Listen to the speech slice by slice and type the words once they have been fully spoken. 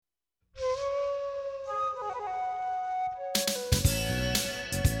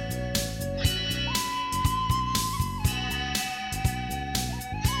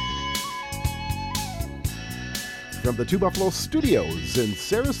from the Two Buffalo Studios in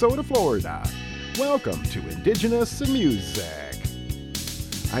Sarasota, Florida. Welcome to Indigenous Music.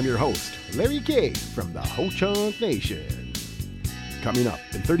 I'm your host, Larry K. from the Ho-Chunk Nation. Coming up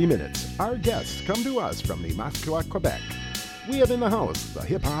in 30 minutes, our guests come to us from the Mascouat, Quebec. We have in the house the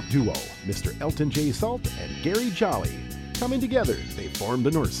hip-hop duo, Mr. Elton J. Salt and Gary Jolly. Coming together, they formed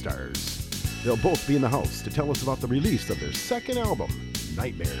the North Stars. They'll both be in the house to tell us about the release of their second album,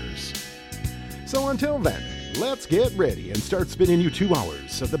 Nightmares. So until then, let's get ready and start spinning you 2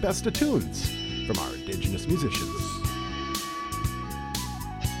 hours of the best of tunes from our Indigenous musicians.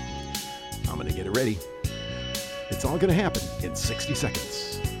 I'm going to get it ready. It's all going to happen in 60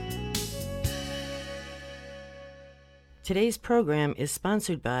 seconds. Today's program is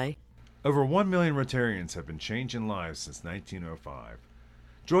sponsored by... Over 1 million Rotarians have been changing lives since 1905.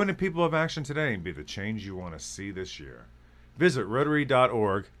 Join the people of action today and be the change you want to see this year. Visit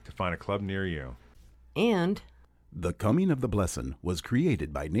Rotary.org to find a club near you. And... The Coming of the Blessin' was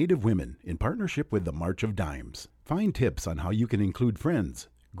created by Native women in partnership with the March of Dimes. Find tips on how you can include friends,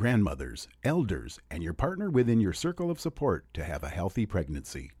 grandmothers, elders, and your partner within your circle of support to have a healthy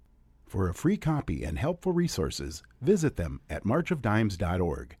pregnancy. For a free copy and helpful resources, visit them at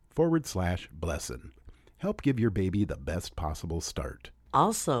marchofdimes.org/blessin'. Help give your baby the best possible start.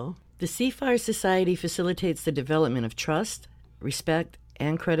 Also, the CFAR Society facilitates the development of trust, respect,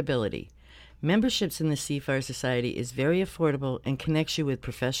 and credibility. Memberships in the CFAR Society is very affordable and connects you with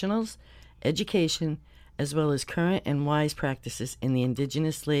professionals, education, as well as current and wise practices in the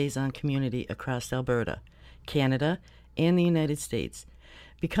Indigenous liaison community across Alberta, Canada, and the United States.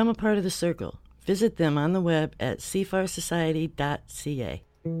 Become a part of the circle. Visit them on the web at cfarsociety.ca.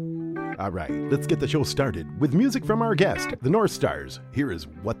 All right, let's get the show started with music from our guest, the North Stars. Here is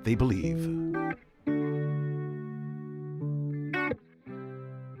What They Believe.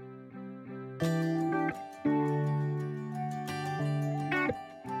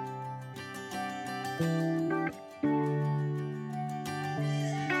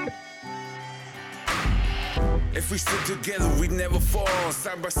 If we stick together, we never fall.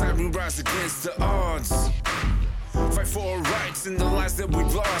 Side by side, we rise against the odds. Fight for our rights and the lives that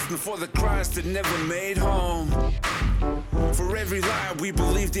we've lost, and for the cries that never made home. For every lie we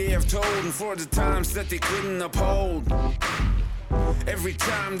believe they have told, and for the times that they couldn't uphold. Every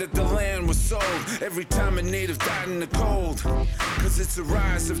time that the land was sold, every time a native died in the cold. Cause it's the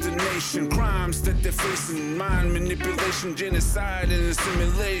rise of the nation, crimes that they're facing, mind manipulation, genocide and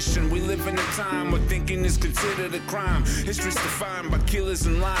assimilation. We live in a time where thinking is considered a crime. History's defined by killers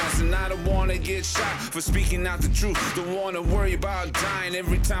and lies, and I don't wanna get shot for speaking out the truth. Don't wanna worry about dying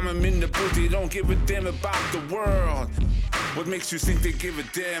every time I'm in the booth. They don't give a damn about the world. What makes you think they give a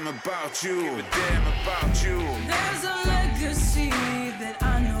damn about you? Give a damn about you. There's a legacy that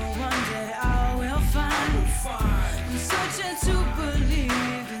I know one day I will find. I'm searching to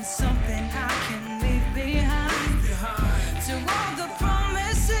believe in something I can leave behind. To all the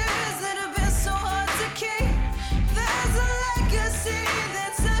promises that have been so hard to keep, there's a legacy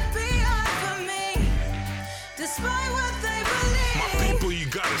that's set behind for me, despite what they believe. My people, you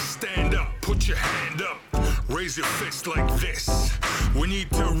gotta stand up, put your hand up. Raise your fist like this. We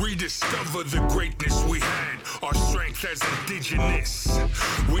need to rediscover the greatness we had, our strength as indigenous.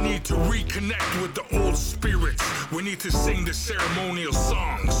 We need to reconnect with the old spirits. We need to sing the ceremonial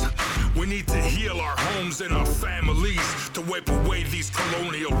songs. We need to heal our homes and our families to wipe away these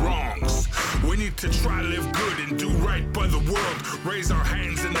colonial wrongs. We need to try to live good and do right by the world. Raise our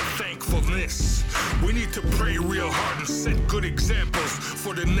hands in the thankfulness. We need to pray real hard and set good examples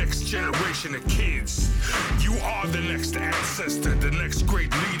for the next generation of kids. You are the next ancestor, the next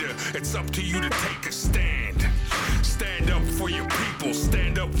great leader. It's up to you to take a stand. Stand up for your people,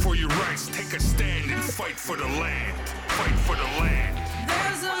 stand up for your rights. Take a stand and fight for the land. Fight for the land.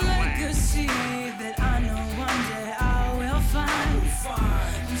 There's a legacy that I know one day I will find.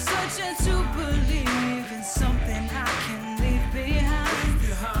 I'm searching to believe in something I can leave behind.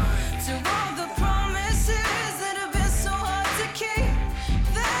 To all the promises that have been so hard to keep,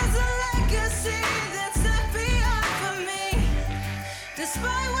 there's a legacy that's set behind for me,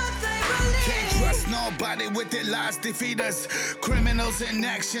 despite what they believe. Can't trust nobody with their lies defeat us. Criminals in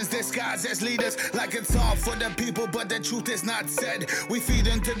actions disguised as leaders, like it's all for the people, but the truth is not said. We feed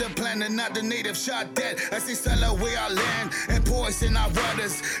into the planet, not the native shot dead, as they sell away our land and poison our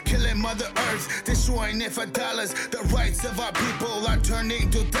waters, killing Mother Earth, destroying it for dollars. The rights of our people are turning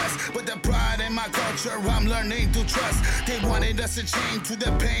to dust, but the pride in my culture I'm learning to trust. They wanted us to chain to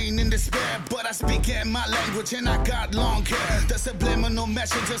the pain and despair, but I speak in my language and I got long hair. The subliminal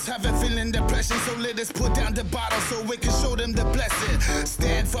messages have a feeling depression, so let us put down the bottle so we can show them the blessing.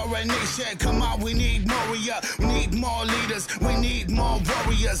 Stand for a nation, come on, we need more. We need more leaders, we need more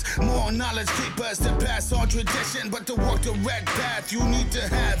warriors, more knowledge keepers to pass on tradition. But to walk the red path, you need to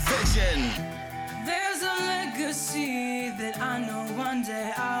have vision. There's a legacy that I know one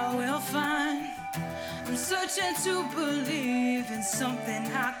day I will find. I'm searching to believe in something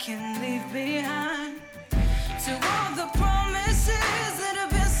I can leave behind. To all the promises that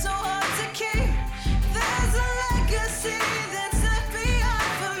have been so hard to keep, there's a legacy that's left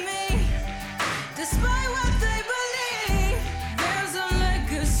behind for me. Despite what they believe, there's a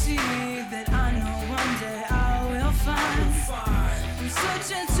legacy that I know one day I will find. I'm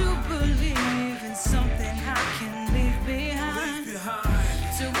searching to believe in something I can leave behind.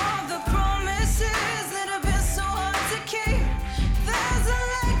 To all the promises that have been so hard to keep, there's a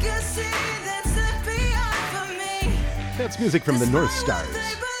legacy that's left behind for me. That's music from the Despite North what Stars.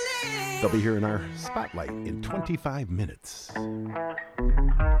 they believe. They'll be here in our spotlight in 25 minutes. All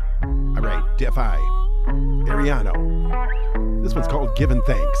right, DFI, Ariano. This one's called Giving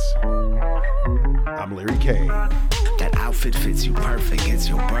Thanks. I'm Larry K. That outfit fits you perfect, it's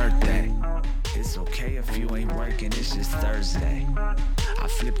your birthday. It's okay if you ain't working, it's just Thursday. I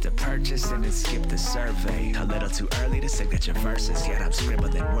flipped a purchase and then skipped the survey. A little too early to signature verses, yet I'm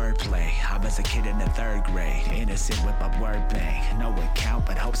scribbling wordplay. I was a kid in the 3rd grade, innocent with my word bank. No account,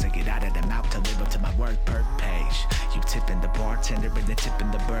 but hopes to get out of the mouth to live up to my word per page. You tipping the bartender and then tipping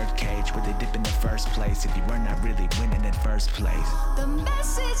the bird cage. Where they dip in the first place if you were not really winning in first place. The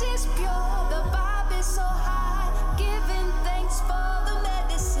message is pure, the vibe is so high. Giving thanks for the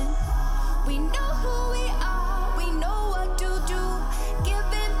medicine. We know who we are, we know what to do.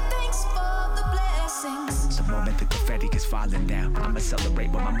 Giving thanks for the blessings. The moment the confetti is falling down, I'ma celebrate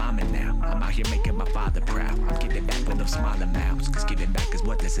with my mama now. I'm out here making my father proud. I'm giving back with those smiling mouths, cause giving back is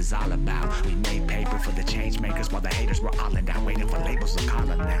what this is all about. We made paper for the change makers while the haters were all in down, waiting for labels to call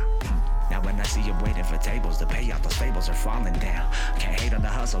them now. Now when I see you waiting for tables to pay out, those fables are falling down. Can't hate on the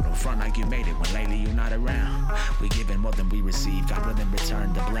hustle, don't front like you made it when lately you're not around. We giving more than we receive, God will in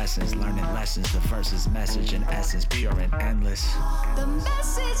return the blessings. Learning lessons, the verse's message in essence, pure and endless. The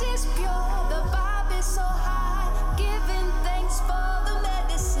message is pure, the vibe is so high. Giving thanks for the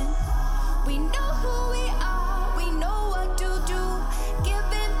medicine. We know who we are, we know what to do.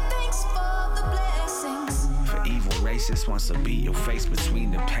 Giving thanks for the blessings. For evil racist wants to beat your face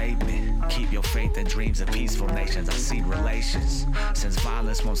between the pavement. Keep your faith and dreams of peaceful nations. I see relations. Since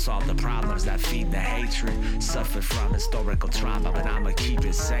violence won't solve the problems that feed the hatred. Suffered from historical trauma, but I'ma keep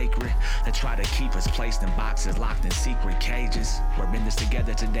it sacred. They try to keep us placed in boxes, locked in secret cages. We're in this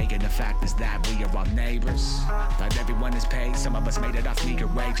together today, and the fact is that we are all neighbors. Not everyone is paid, some of us made it off meager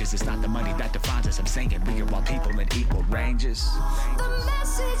wages. It's not the money that defines us, I'm saying we are all people in equal ranges. The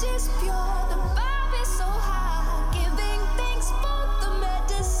message is pure, the vibe is so high. Giving thanks for the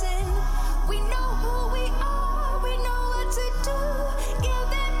medicine. We know who we are, we know what to do.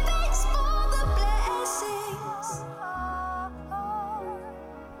 Giving thanks for the blessings.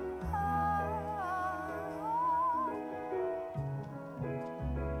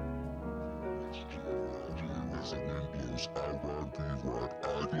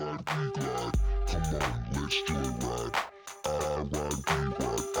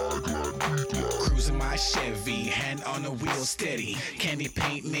 Cruising my Chevy, hand on the wheel steady. Candy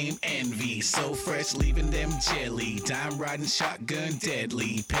paint named Envy, so fresh leaving them jelly. Dime riding shotgun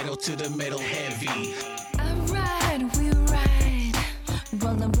deadly, pedal to the metal heavy. I ride, we ride.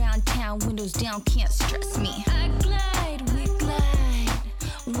 Roll around town, windows down, can't stress me. I glide, we glide.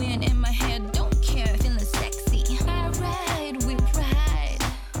 Wind in my head, don't care, feeling sexy. I ride, we ride.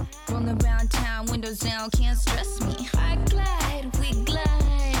 Roll around town, windows down, can't stress me. I glide, we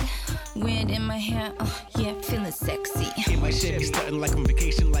glide. Wind in my hair, yeah, feeling sexy. In my Chevy, stunting like I'm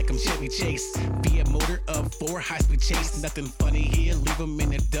vacation, like I'm Chevy Chase. Via motor of 4 high-speed chase. Nothing funny here, leave them in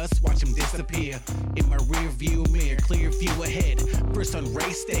the dust, watch them disappear. In my rear view mirror, clear view ahead. First on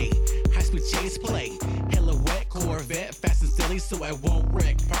race day, high-speed chase play. Hella wet, Corvette, fast and silly, so I won't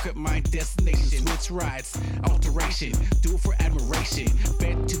wreck. Park at my destination, switch rides, alteration, do it for admiration.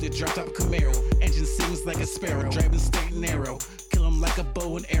 Fed to the drop-top Camaro, engine sings like a sparrow, driving straight and narrow. Kill 'em like a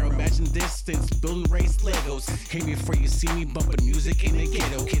bow and arrow, imagine distance, building race Legos. Hey, before you see me bumping music in the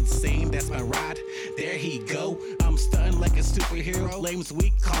ghetto, kids saying that's my ride, there he go. I'm stunning like a superhero, lames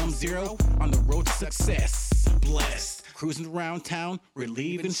weak, call him zero. On the road to success, blessed, cruising around town,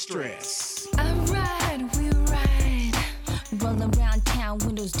 relieving stress. I ride, we ride. Roll around town,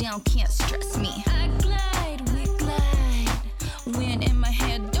 windows down, can't stress me. I glide, we glide. Wind in my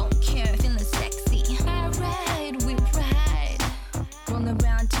head, don't care, feeling sexy. I ride, we ride. Roll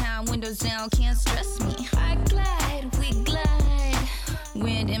around town, windows down, can't stress me.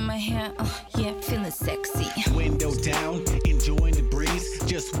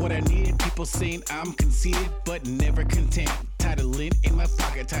 just what I needed. People saying I'm conceited, but never content. Tired of lint in my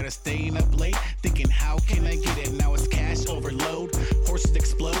pocket, tired of staying up late, thinking how can I get it? Now it's cash overload, horses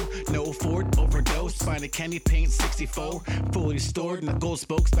explode, no Ford overdose. Find a candy paint 64, fully stored in the gold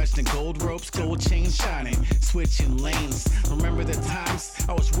spokes, matching the gold ropes, gold chains shining, switching lanes. Remember the times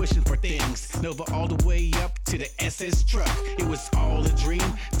I was wishing for things, Nova all the way up to the SS truck. It was all a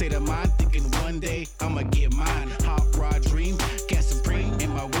dream, state of mind, thinking one day I'ma get mine. Hot rod dream, gas supreme in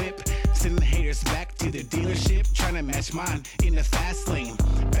my whip, sending haters back to the dealership, trying to match mine in the fast lane.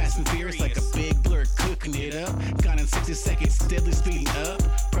 Fast and furious like a big blur, cooking it up. Gone in 60 seconds, steadily speeding up.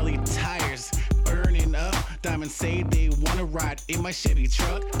 Probably tires burning up. Diamonds say they wanna ride in my Chevy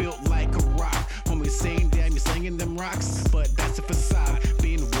truck, built like a rock. Homies saying damn, you're slinging them rocks, but that's a facade.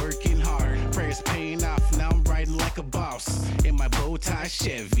 Been working hard, prayers paying off. Now I'm riding like a boss in my bow tie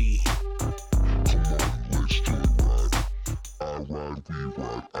Chevy. I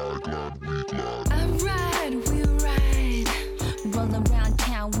ride, we ride. Roll around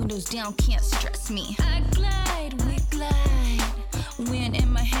town, windows down, can't stress me. I glide, we glide. Wind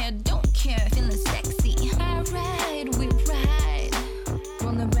in my hair, don't care, feeling sexy. I ride, we ride.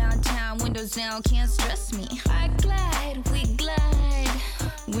 Roll around town, windows down, can't stress me. I glide, we glide.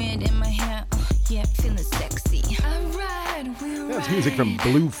 Wind in my hair, yeah, feeling sexy. I ride, we ride. That's music from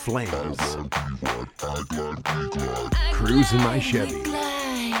Blue Flames. Cruising my Chevy.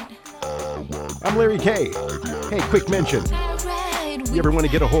 I'm Larry K. Hey, quick mention. You ever want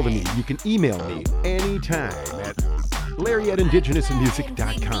to get a hold of me, you can email me anytime at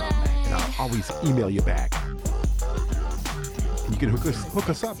larry@indigenousinmusic.com, and I'll always email you back. And you can hook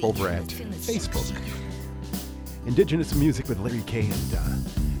us up over at Facebook. Indigenous Music with Larry K. And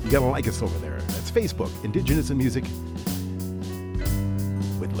you gotta like us over there. That's Facebook, Indigenous Music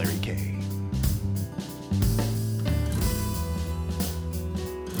with Larry K.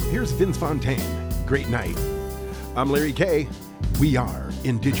 Here's Vince Fontaine. Great night. I'm Larry K. We are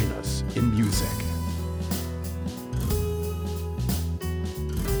Indigenous in Music.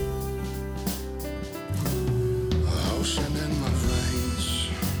 Ocean in my veins,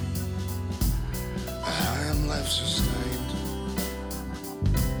 I am life sustained.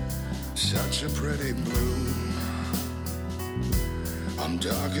 Such a pretty blue, I'm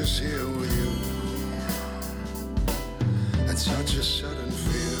darkest here with you. And such a sudden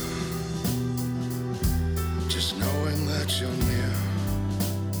fear, just knowing that you're near.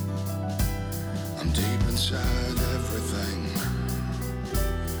 I'm deep inside everything.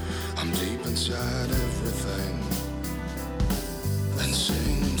 I'm deep inside everything. And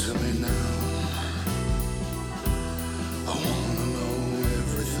sing to me now. I wanna know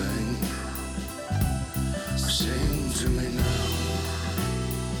everything. Sing to me now.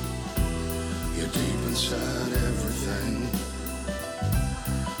 You're deep inside everything.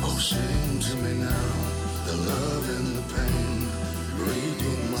 Oh, sing to me now. The love and the pain.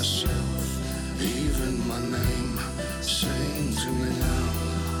 Reading myself, even my name. Sing to me now.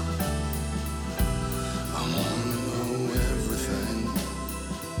 I wanna know everything,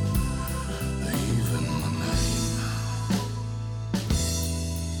 even my name.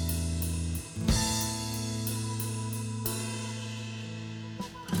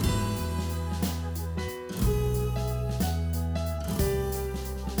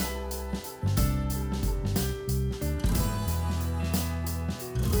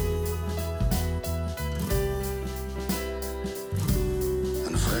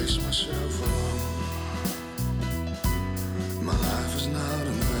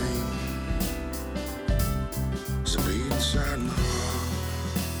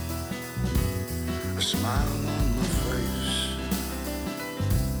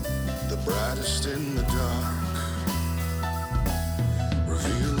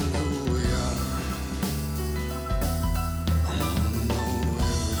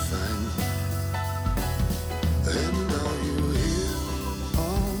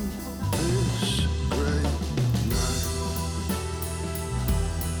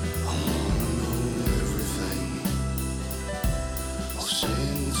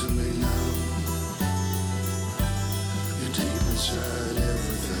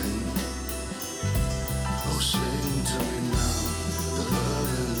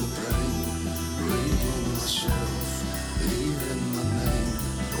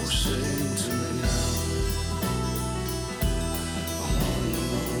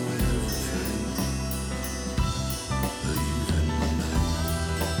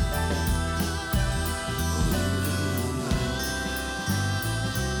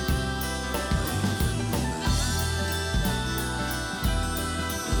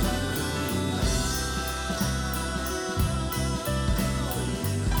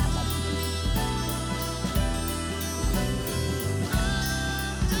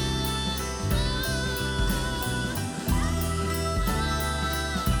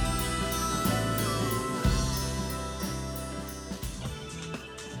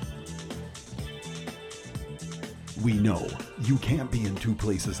 We know you can't be in two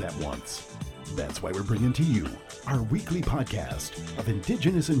places at once. That's why we're bringing to you our weekly podcast of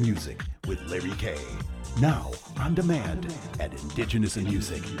Indigenous in Music with Larry K. Now on demand at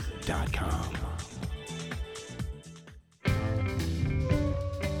indigenousinmusic.com.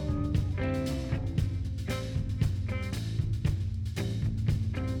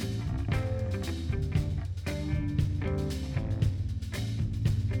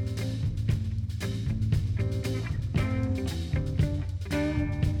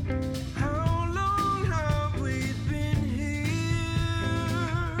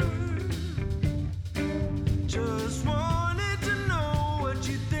 Just wanted to know what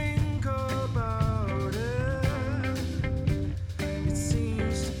you think about it. It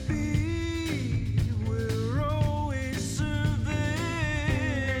seems to be we're always serving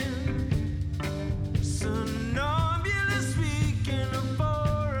somnambulous speaking a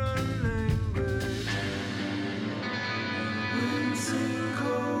foreign language. Wincing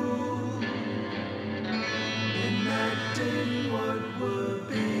cold, enacting what we're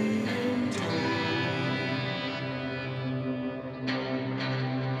being told.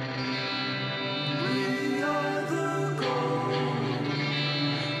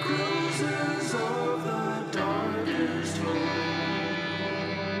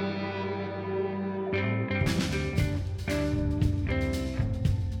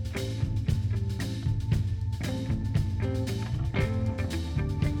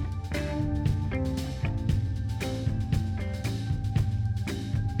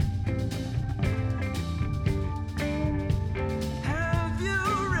 Have you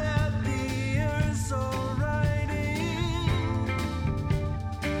read the Erso writing?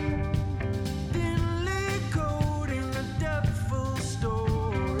 Thinly coding a depthful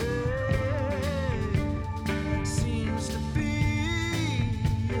story. Seems to be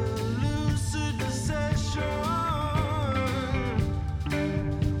a lucid possession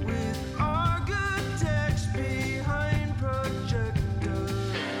with architects behind projectors.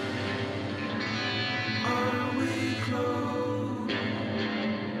 Are we close?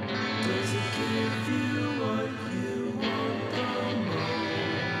 Does it give you what you want the most?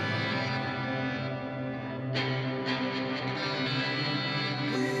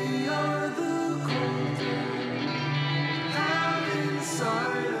 We are the culture, have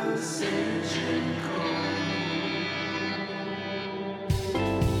inside us ancient code.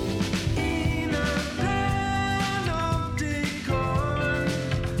 In a panopticon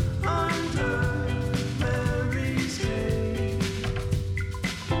under Mary's gate,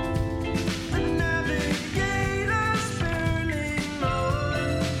 the navigator's burning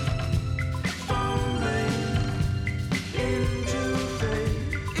on, falling into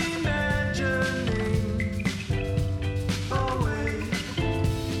fate, imagining a way.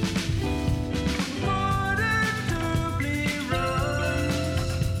 Water turbidly runs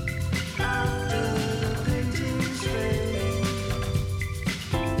after the paintings fade.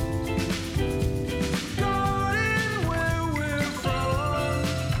 Garden where we're from,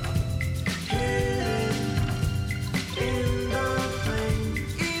 hidden in the flame,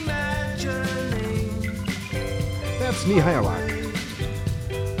 imagining That's Nihialak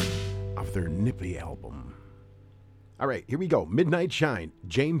off their Nippy album. All right, here we go. Midnight Shine,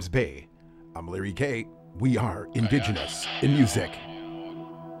 James Bay. I'm Larry K. We are Indigenous in Music.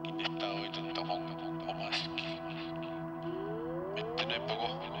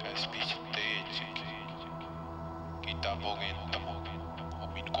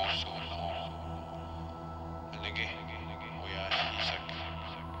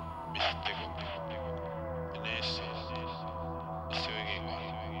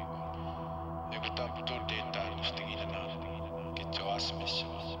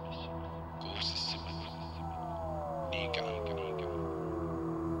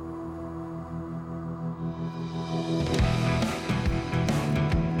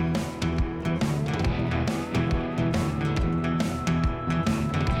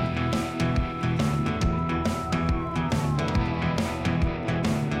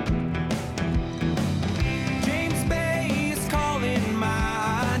 James Bay is calling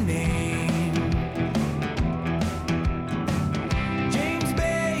my name. James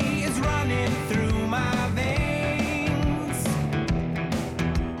Bay is running through my veins.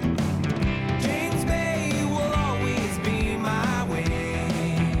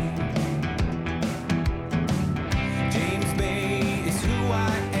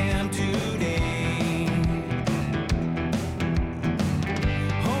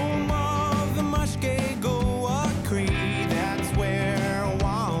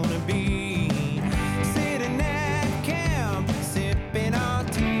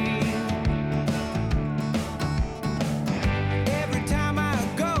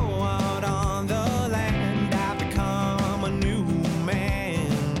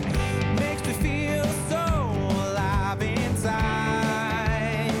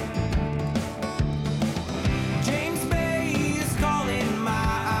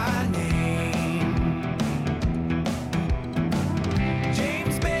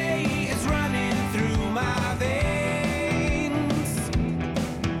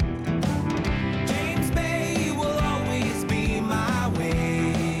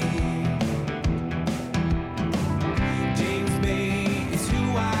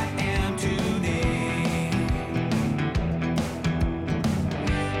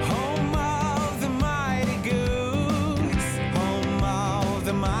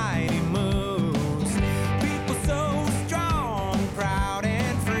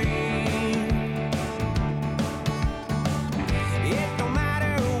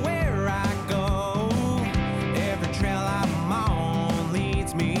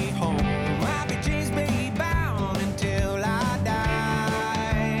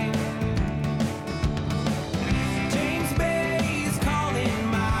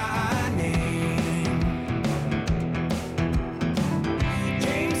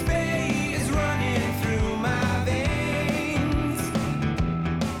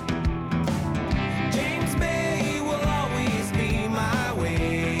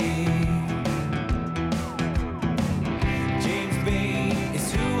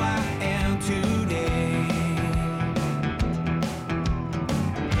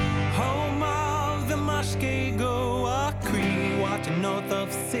 north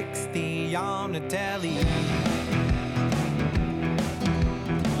of 60 on the telly.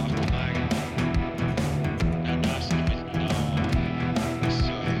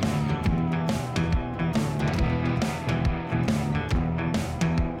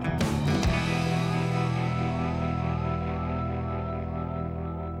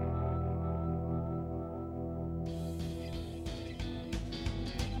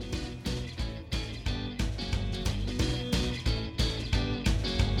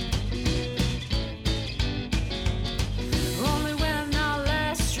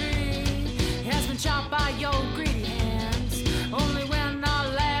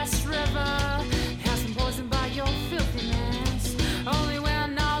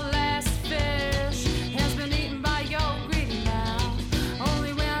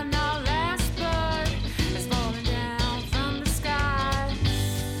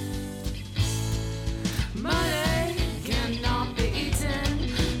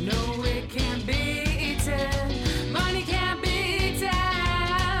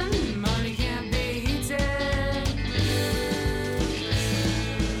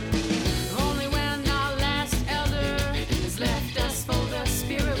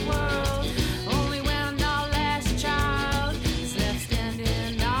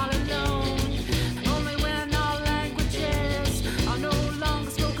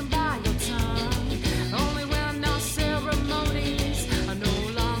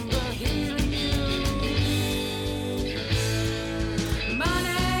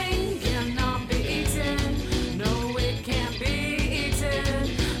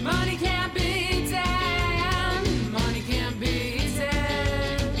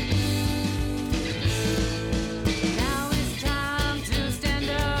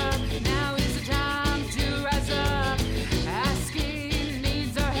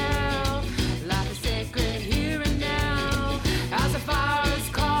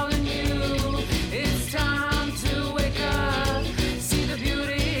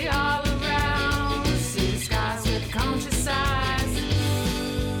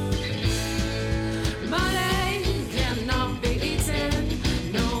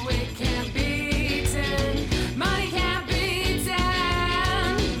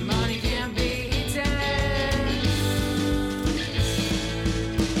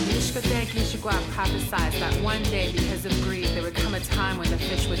 prophesied that one day, because of greed, there would come a time when the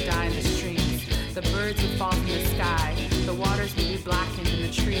fish would die in the streams, the birds would fall from the sky, the waters would be blackened, and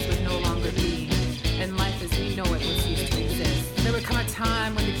the trees would no longer be, and life as we know it would cease to exist. There would come a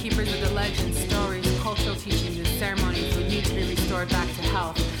time when the keepers of the legends, stories, cultural teachings, and ceremonies would need to be restored back to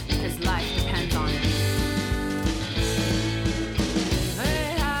health, because life depends on it.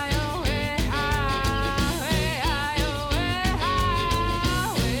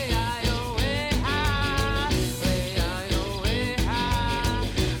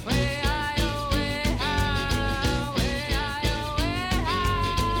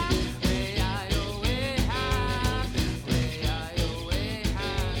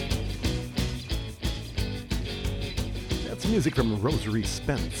 Music from Rosary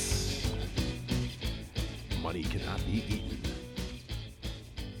Spence. Money cannot be eaten.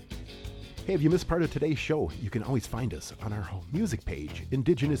 Hey, if you missed part of today's show, you can always find us on our music page,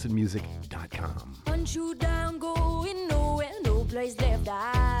 indigenousinmusic.com. Hunt you down, going nowhere, no place left to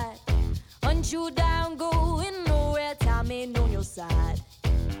hide. Hunt you down, going nowhere, time ain't on your side.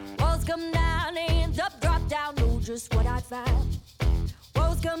 Walls come down, hands up, drop down, know just what I find.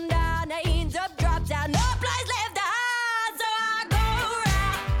 Walls come down, hands up, drop down, no place left to hide.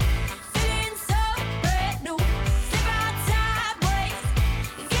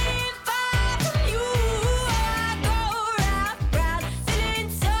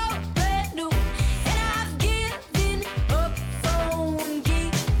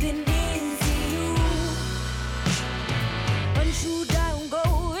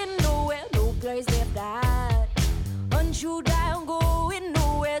 You down, going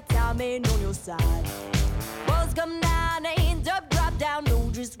nowhere, time ain't on your side. Walls come down, hands up, drop down, know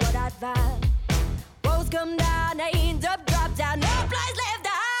just what I'd find. Walls come down, hands up, drop down, no place left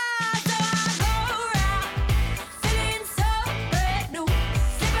to hide. So I go around, feeling so brand new,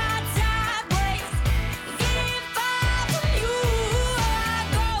 slip out sideways, getting far from you. I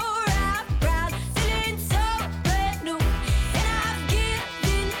go round, feeling so brand new, and I've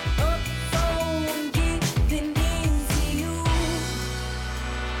given up on giving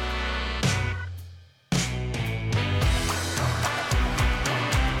in.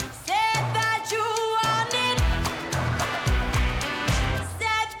 Said that you wanted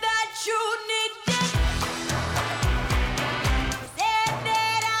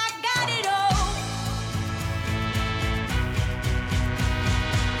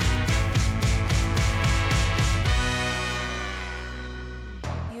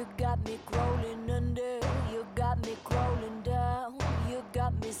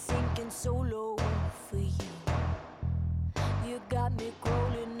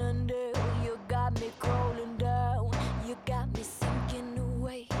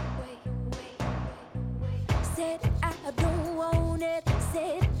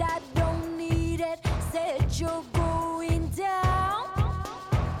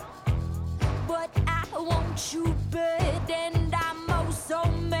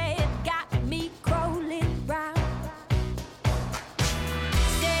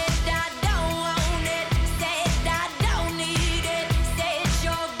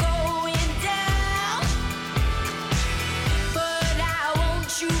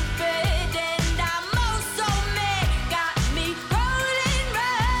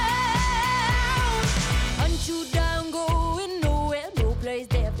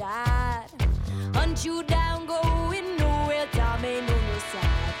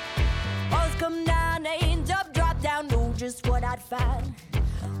find.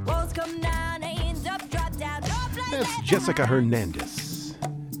 Walls come down, hands up, drop down, drop like That's that. Jessica Hernandez.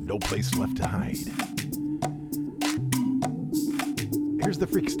 No Place Left to Hide. Here's the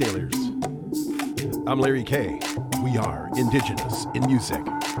Freak Stalers. I'm Larry K. We are Indigenous in Music.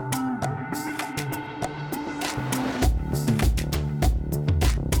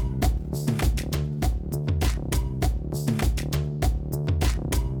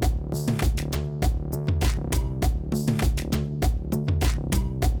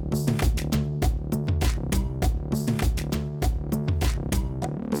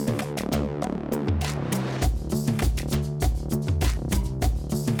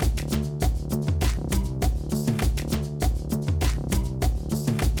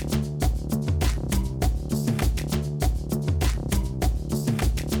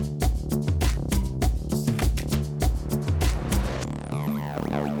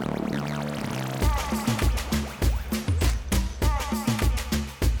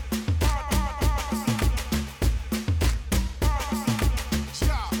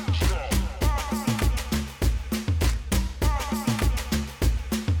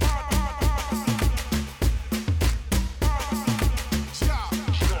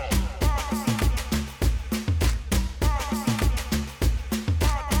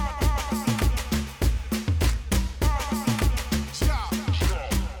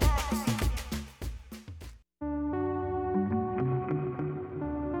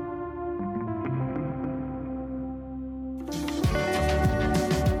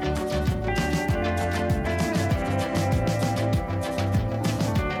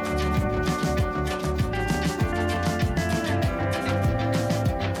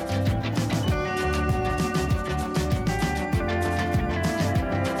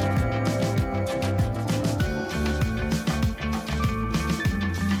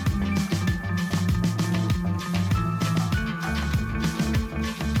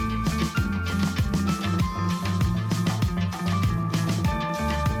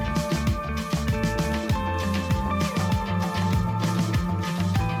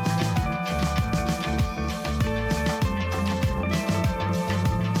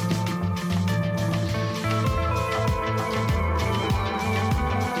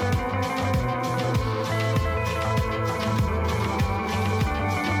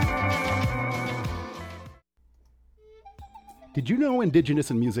 Did you know Indigenous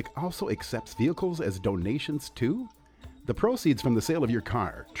in Music also accepts vehicles as donations too? The proceeds from the sale of your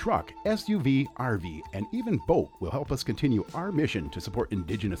car, truck, SUV, RV, and even boat will help us continue our mission to support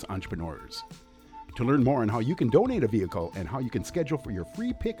Indigenous entrepreneurs. To learn more on how you can donate a vehicle and how you can schedule for your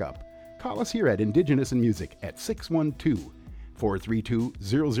free pickup, call us here at Indigenous in Music at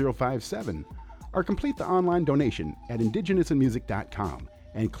 612-432-0057 or complete the online donation at indigenousinmusic.com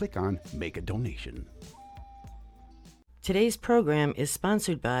and click on Make a Donation. Today's program is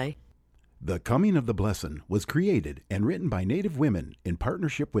sponsored by The Coming of the Blessin' was created and written by Native women in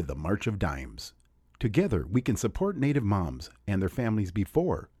partnership with the March of Dimes. Together, we can support Native moms and their families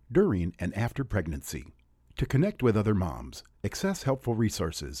before, during, and after pregnancy. To connect with other moms, access helpful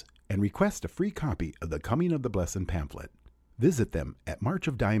resources, and request a free copy of the Coming of the Blessin' pamphlet, visit them at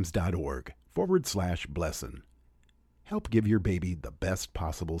marchofdimes.org/blessin'. Help give your baby the best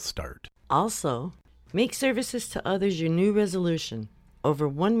possible start. Also, make services to others your new resolution. Over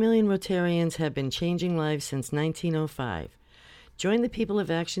 1 million Rotarians have been changing lives since 1905. Join the people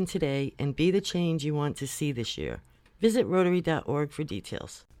of action today and be the change you want to see this year. Visit Rotary.org for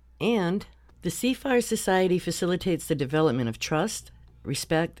details. And the CFAR Society facilitates the development of trust,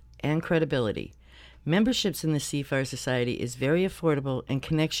 respect, and credibility. Memberships in the CFAR Society is very affordable and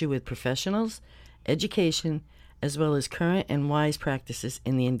connects you with professionals, education, as well as current and wise practices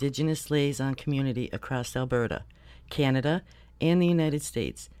in the Indigenous liaison community across Alberta, Canada, and the United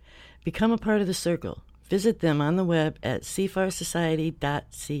States. Become a part of the circle. Visit them on the web at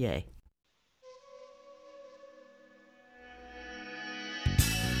cfarsociety.ca.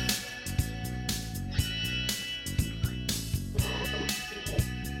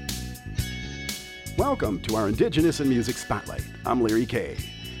 Welcome to our Indigenous in Music Spotlight. I'm Larry K.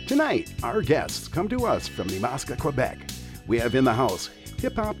 Tonight, our guests come to us from Nemaska, Quebec. We have in the house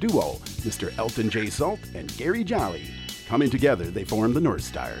hip-hop duo Mr. Elton J. Salt and Gary Jolly. Coming together, they form the North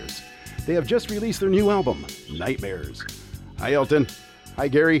Stars. They have just released their new album, Nightmares. Hi, Elton. Hi,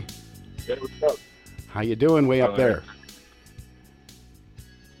 Gary. Hey, what's up? How you doing way up there?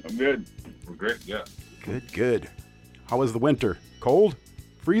 I'm good. We're great, yeah. Good, good. How was the winter? Cold?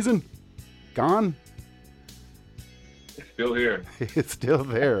 Freezing? Gone? It's still here. It's still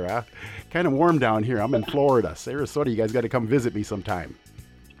there, huh? Kind of warm down here. I'm in Florida. Sarasota, you guys got to come visit me sometime.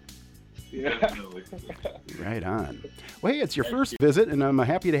 Definitely. Right on. Well, hey, it's your first visit, and I'm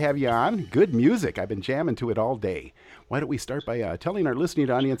happy to have you on. Good music. I've been jamming to it all day. Why don't we start by telling our listening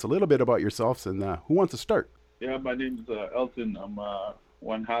audience a little bit about yourselves, and who wants to start? Yeah, my name's Elton. I'm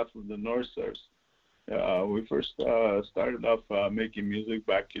one half of the North Stars. We first started off making music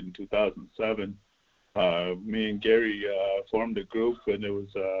back in 2007. Me and Gary formed a group, and it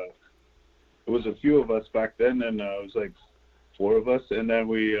was a few of us back then, and it was like 4 of us, and then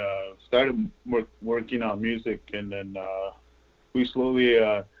we started working on music, and then we slowly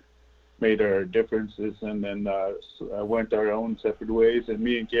made our differences, and then went our own separate ways, and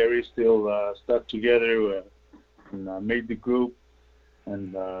me and Gary still stuck together and made the group,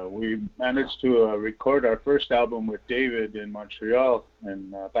 and we managed to record our first album with David in Montreal,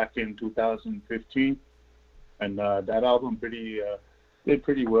 and back in 2015, and that album did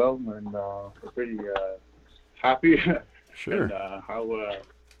pretty well, and we're pretty happy. Sure. And how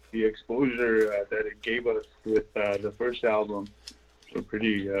the exposure that it gave us with the first album, we're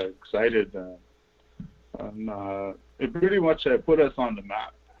pretty excited. It pretty much put us on the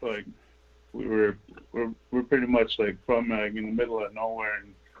map. Like we're pretty much like from in the middle of nowhere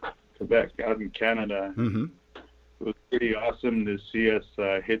in Quebec, out in Canada. Mm-hmm. It was pretty awesome to see us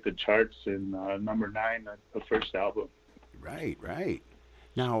hit the charts in number 9 at the first album. Right.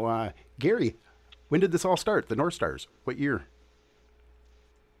 Now, Gary, when did this all start? The North Stars. What year?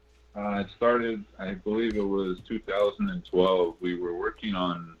 It started, I believe it was 2012. We were working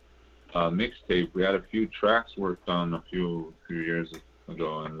on a mixtape. We had a few tracks worked on a few years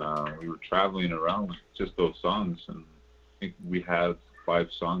ago, and we were traveling around with just those songs, and I think we have 5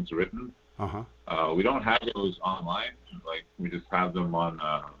 songs written. Uh-huh. We don't have those online. Like, we just have them on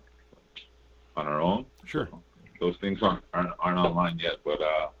our own. Sure. So those things aren't online yet, but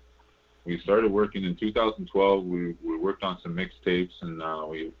we started working in 2012. We worked on some mixtapes, and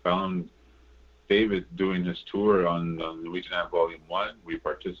we found David doing his tour on Louisiana Volume 1. We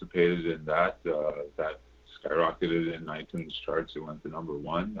participated in that. That skyrocketed in iTunes charts. It went to number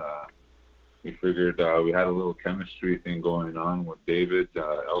 1. We figured we had a little chemistry thing going on with David,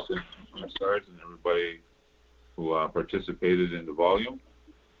 Elton, Stars, and everybody who participated in the volume.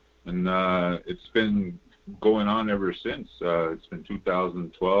 And it's been going on ever since. It's been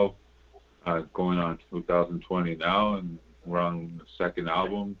 2012. Going on 2020 now, and we're on the second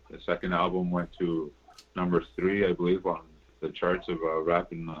album. The second album went to number 3, I believe, on the charts of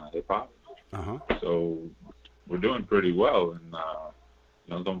rap and hip hop. Uh-huh. So we're doing pretty well,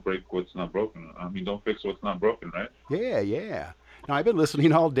 and don't break what's not broken. I mean, don't fix what's not broken, right? Yeah. Now, I've been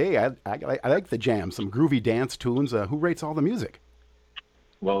listening all day. I like the jam, some groovy dance tunes. Who writes all the music?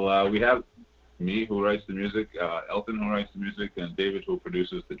 Well, we have me, who writes the music, Elton, who writes the music, and David, who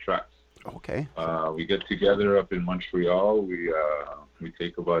produces the tracks. Okay. We get together up in Montreal. We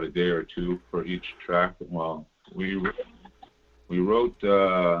take about a day or 2 for each track. Well, we wrote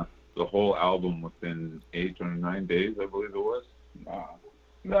the whole album within 8 or 9 days, I believe it was.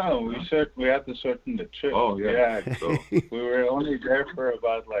 No, we had to shorten the trip. Oh yeah. So we were only there for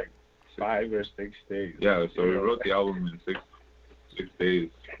about like 5 or 6 days. Yeah, so we wrote the album in 6 days,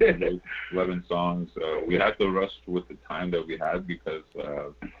 11 songs. We had to rush with the time that we had because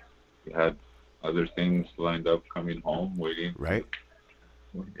we had other things lined up coming home, waiting. Right.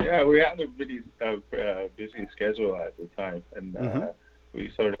 Yeah, we had a busy schedule at the time, and we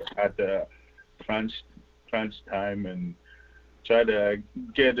sort of had to crunch time and try to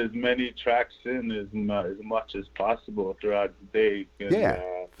get as many tracks in as much as possible throughout the day. And,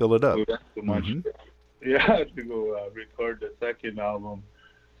 fill it up. We went to Montreal, to go record the second album.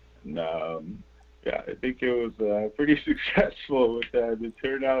 And, I think it was pretty successful with the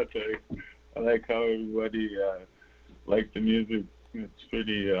turnout. I like how everybody liked the music. It's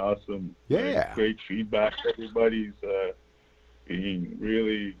pretty awesome. Yeah. Great feedback. Everybody's being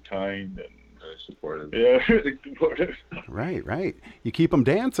really kind and very supportive. Yeah, really supportive. Right. You keep them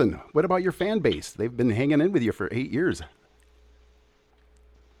dancing. What about your fan base? They've been hanging in with you for 8 years.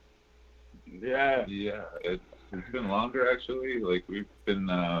 Yeah. Yeah, it's been longer actually. Like we've been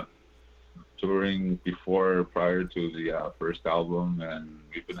touring prior to the first album, and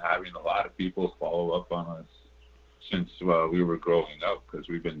we've been having a lot of people follow up on us since we were growing up, because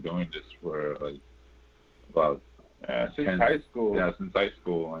we've been doing this for like about since high school. Yeah, since high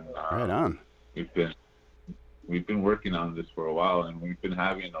school, and right on. We've been working on this for a while, and we've been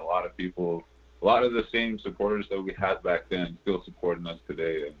having a lot of people, a lot of the same supporters that we had back then, still supporting us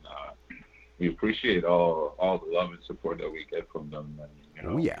today, and we appreciate all the love and support that we get from them.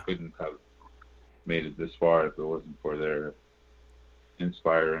 And we couldn't have made it this far if it wasn't for their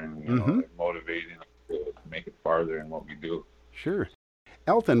inspiring, like motivating us to make it farther in what we do. Sure.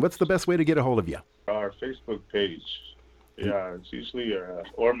 Elton, what's the best way to get a hold of you? Our Facebook page. Yeah, it's usually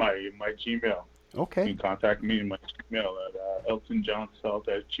or my Gmail. Okay. You can contact me in my Gmail at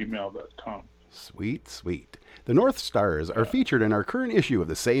eltonjohnsouth@gmail.com. Sweet, sweet. The North Stars are featured in our current issue of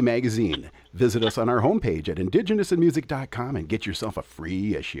the Say magazine. Visit us on our homepage at indigenousinmusic.com and get yourself a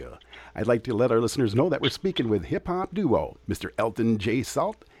free issue. I'd like to let our listeners know that we're speaking with hip-hop duo Mr. Elton J.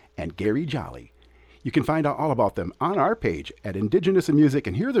 Salt and Gary Jolly. You can find out all about them on our page at Indigenous in Music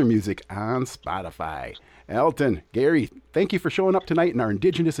and hear their music on Spotify. Elton, Gary, thank you for showing up tonight in our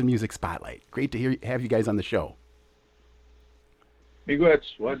Indigenous in Music Spotlight. Great to have you guys on the show. Miigwech,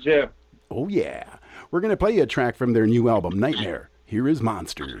 what's up? Oh, yeah. We're going to play you a track from their new album, Nightmare. Here is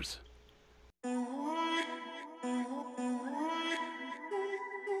Monsters.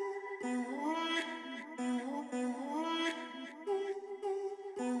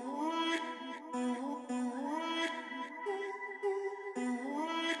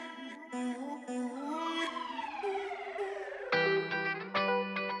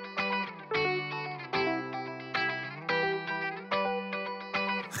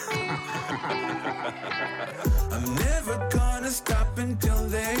 I'm never gonna stop until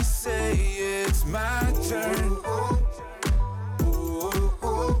they say it's my turn.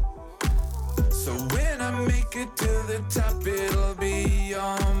 So when I make it to the top, it'll be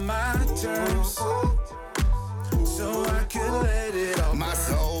on my terms. So I can let it all. My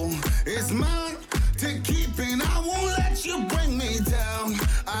soul is mine to keep, and I won't let you bring me down.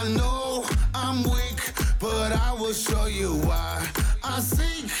 I know I'm weak, but I will show you why. I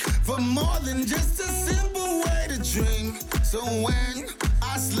seek for more than just a simple way to dream. So when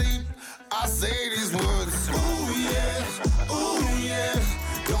I sleep, I say these words. Ooh yeah,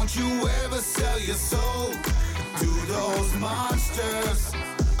 don't you ever sell your soul to those monsters.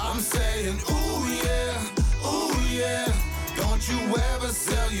 I'm saying ooh yeah, don't you ever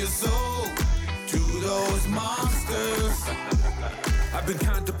sell your soul to those monsters. I've been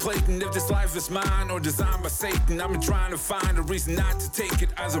contemplating if this life is mine or designed by Satan. I've been trying to find a reason not to take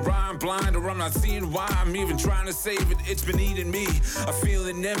it. Either I'm blind or I'm not seeing why I'm even trying to save it. It's been eating me. I'm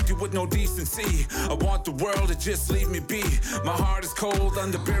feeling empty with no decency. I want the world to just leave me be. My heart is cold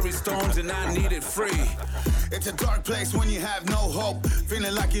under buried stones and I need it free. It's a dark place when you have no hope.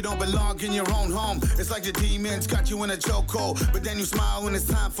 Feeling like you don't belong in your own home. It's like the demons got you in a chokehold. But then you smile when it's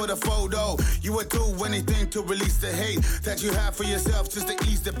time for the photo. You would do anything to release the hate that you have for yourself just to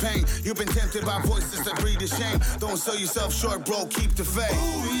ease the pain. You've been tempted by voices that breed the shame. Don't sell yourself short, bro, keep the faith.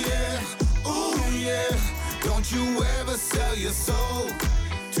 Ooh yeah, don't you ever sell your soul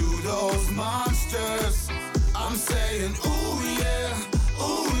to those monsters. I'm saying ooh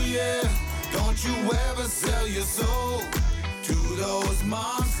yeah, don't you ever sell your soul to those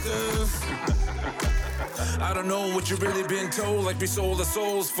monsters. I don't know what you really been told. Like we sold our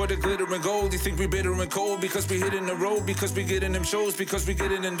souls for the glitter and gold. You think we bitter and cold because we hitting the road, because we getting them shows, because we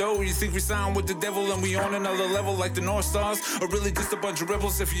getting in dough. You think we sound with the devil and we on another level like the North Stars, or really just a bunch of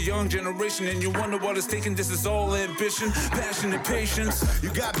rebels? If you're young generation and you wonder what it's taking, this is all ambition, passion and patience.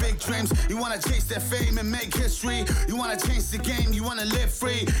 You got big dreams, you wanna chase that fame and make history. You wanna change the game, you wanna live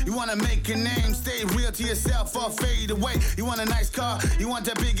free. You wanna make a name, stay real to yourself or fade away. You want a nice car, you want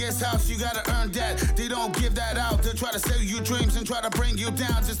the biggest house, you gotta earn that. They don't give that out. They'll try to sell you dreams and try to bring you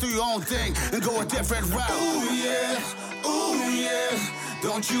down. Just do your own thing and go a different route. Ooh yeah,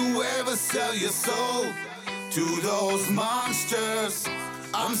 don't you ever sell your soul to those monsters.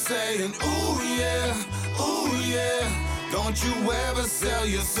 I'm saying ooh yeah, don't you ever sell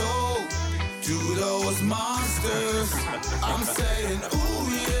your soul to those monsters. I'm saying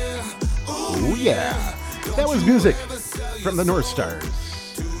ooh yeah. That was music from the North Stars.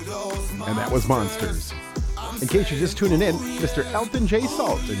 And that was Monsters. In case you're just tuning in, Mr. Elton J.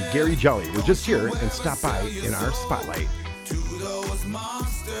 Salt and Gary Jolly were just here and stopped by in our spotlight.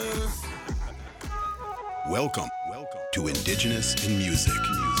 Welcome to Indigenous in Music.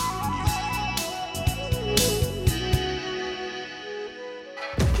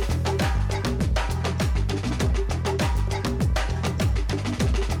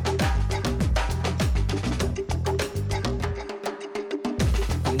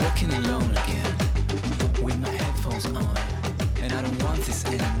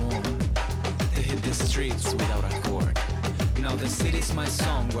 My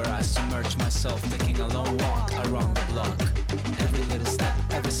song where I submerge myself, taking a long walk around the block. Every little step,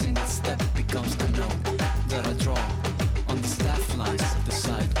 every single step becomes a note that I draw on the staff lines of the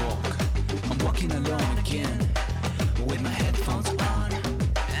sidewalk. I'm walking alone again with my headphones on,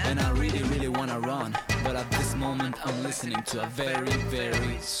 and I really wanna run, but at this moment I'm listening to a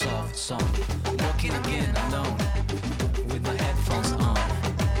very soft song. I'm walking again alone with my headphones on.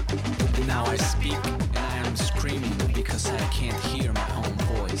 I speak and I am screaming because I can't hear my own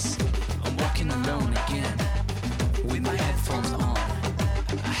voice. I'm walking alone again with my headphones on.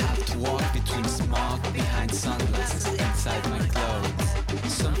 I have to walk between smog, behind sunglasses, inside my clothes.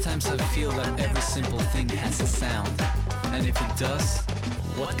 Sometimes I feel that every simple thing has a sound. And if it does,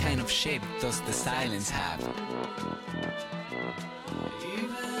 what kind of shape does the silence have?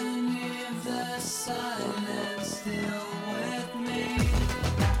 Even if the silence still with me,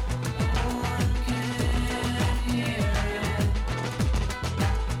 no one can hear it.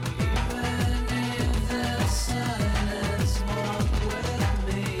 Even if the silence walk with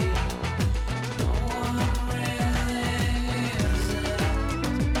me, no one really hears it.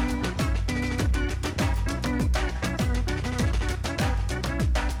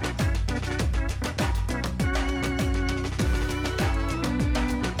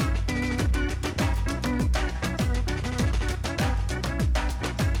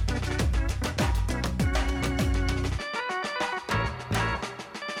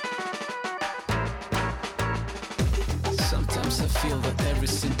 Sometimes I feel that every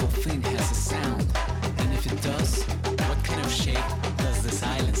simple thing has a sound. And if it does, what kind of shape does the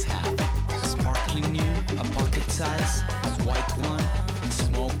silence have? Sparkling new, a pocket size, a white one, a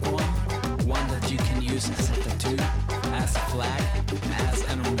smoke one that you can use as a tattoo, as a flag, as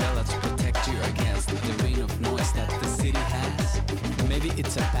an umbrella to protect you against the rain of noise that the city has. Maybe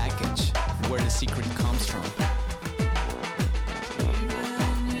it's a package where the secret comes from.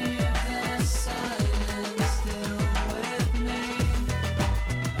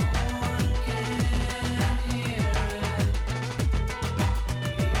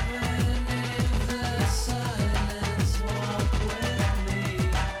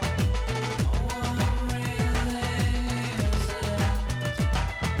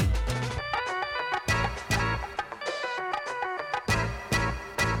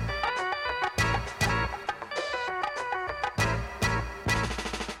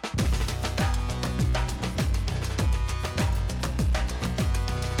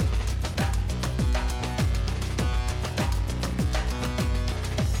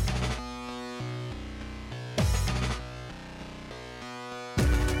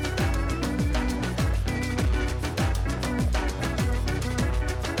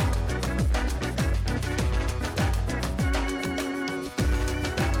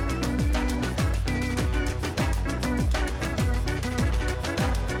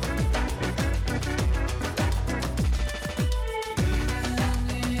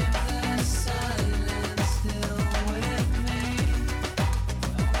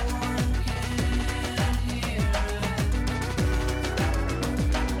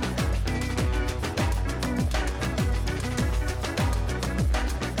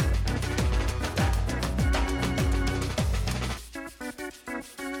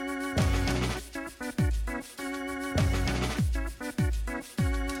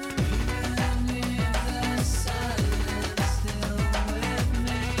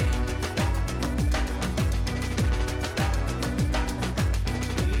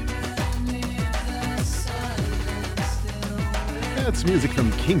 That's music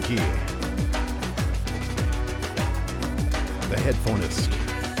from Kinky, the headphonist.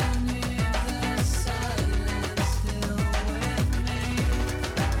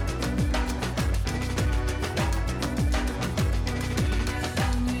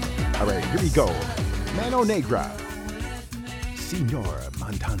 All right, here we go. Mano Negra, Senor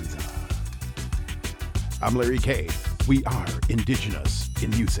Montanza. I'm Larry K. We are indigenous in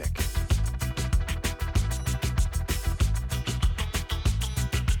music.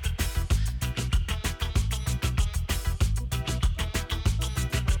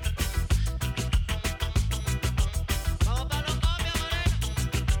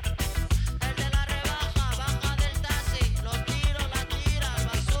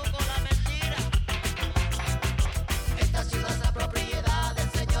 Esta ciudad es la propiedad del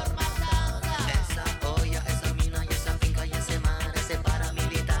señor Matanza. Esa olla, esa mina y esa finca y ese mar, ese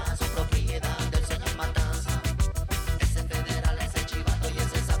paramilitar son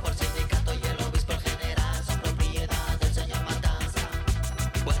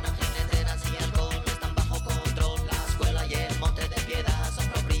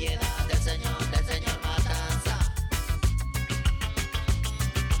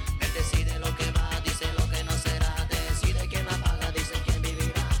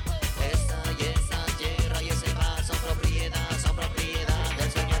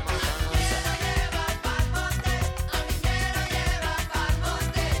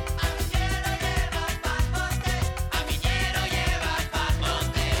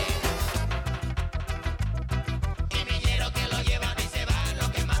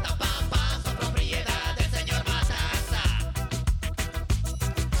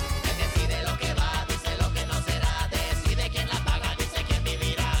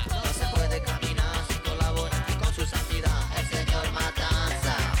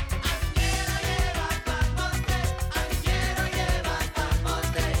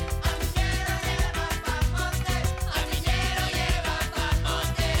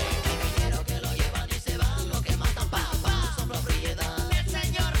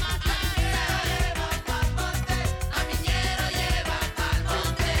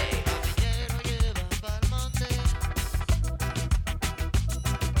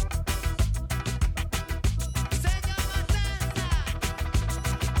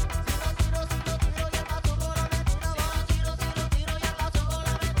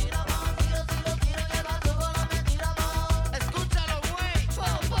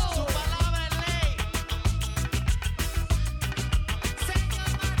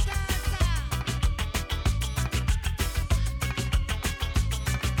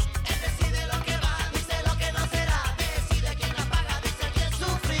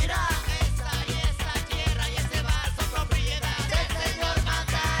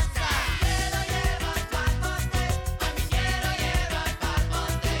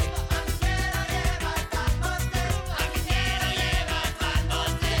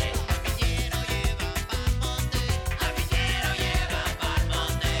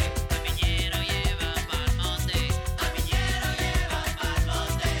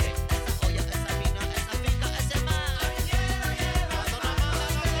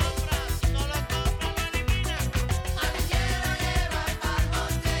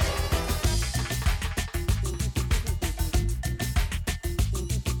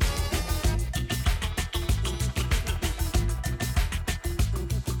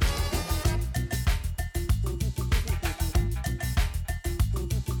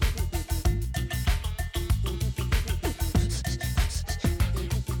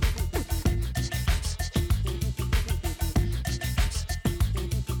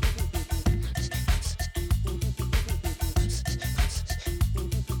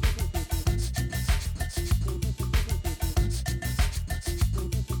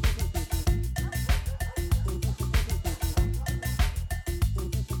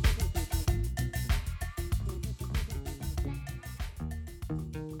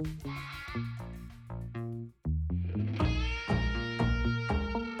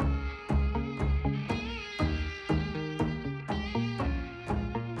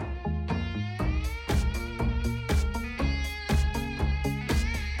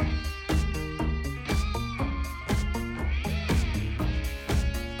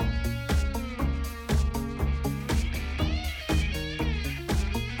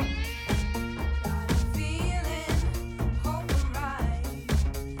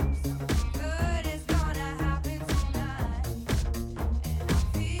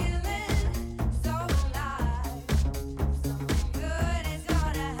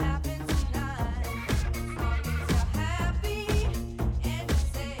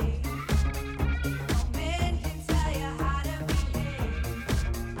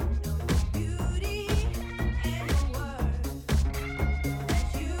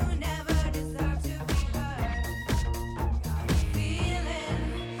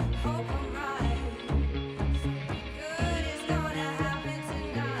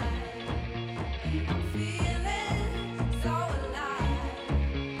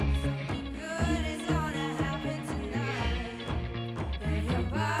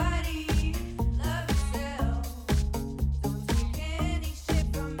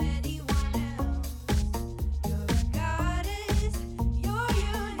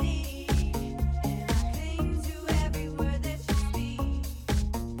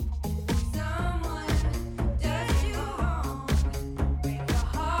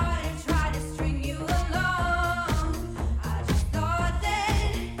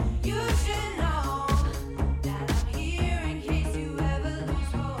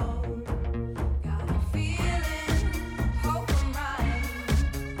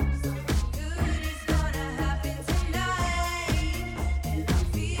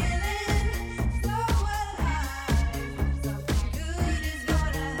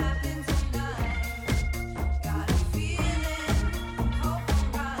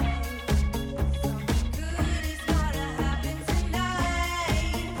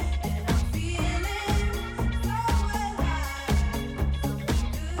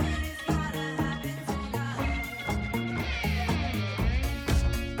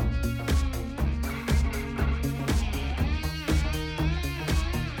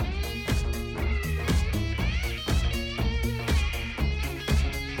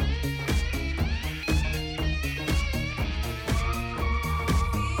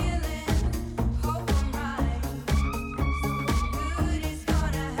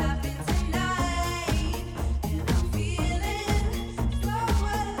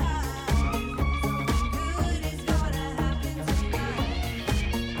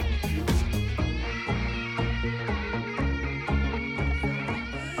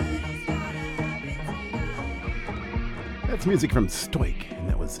That's music from Stoic, and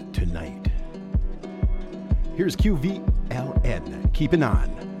that was Tonight. Here's QVLN, keeping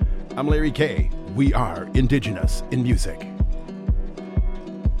on. I'm Larry K. We are Indigenous in Music.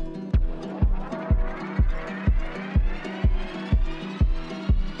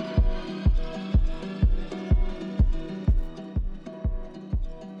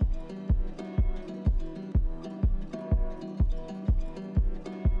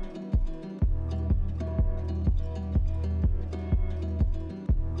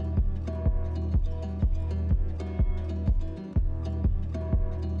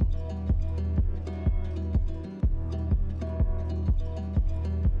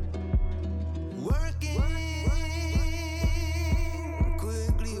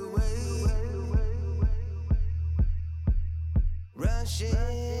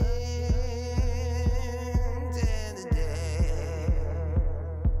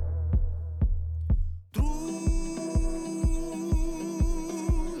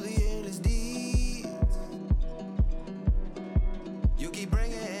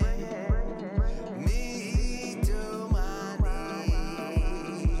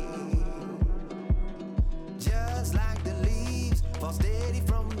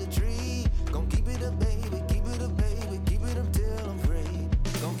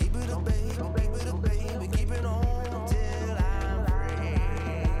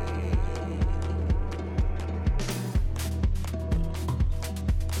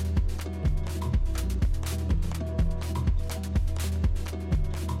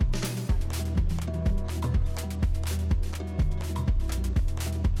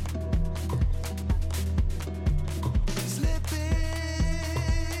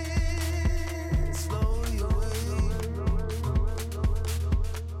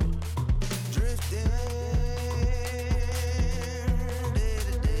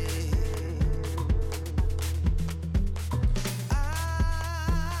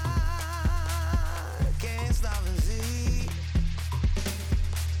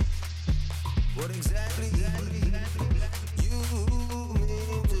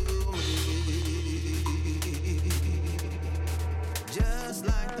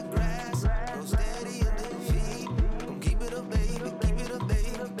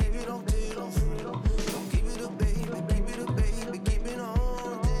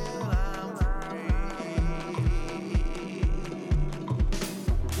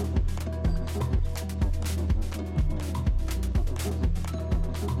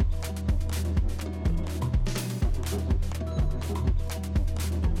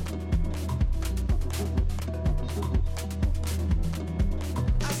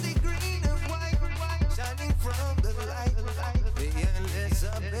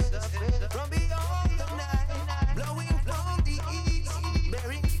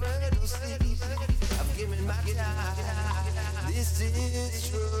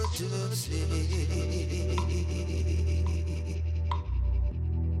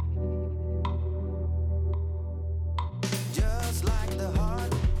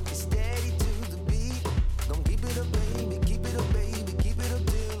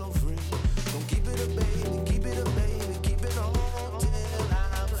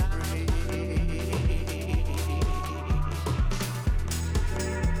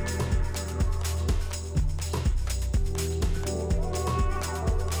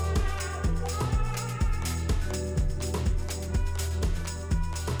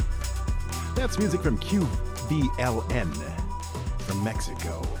 That's music from QVLN from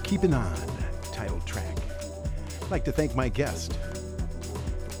Mexico. Keeping On, title track. I'd like to thank my guest,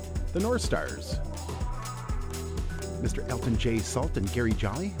 the North Stars, Mr. Elton J. Salt and Gary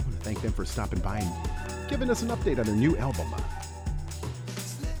Jolly. I want to thank them for stopping by and giving us an update on their new album,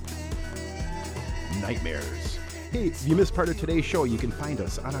 Nightmares. Hey, if you missed part of today's show, you can find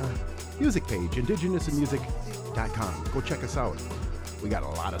us on our music page, indigenousinmusic.com. Go check us out. We got a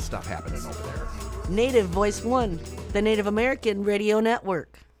lot of stuff happening over there. Native Voice One, the Native American Radio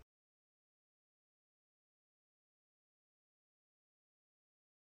Network.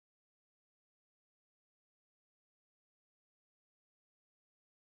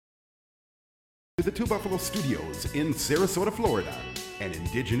 To the Two Buffalo Studios in Sarasota, Florida, and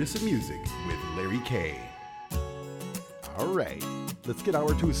Indigenous in Music with Larry K. All right, let's get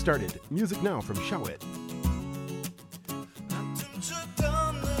hour two started. Music now from Shawit.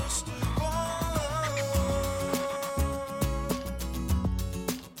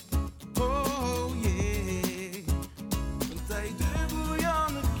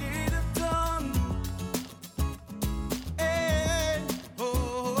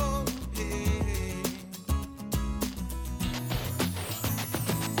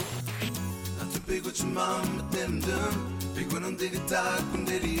 Mama them done Pigwenen digital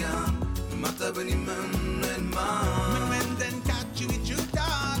kundelian Mata bani men en man Men den kachu I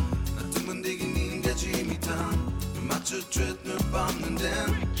jutan Natumen diginin gajimitan Machu tret nu banden den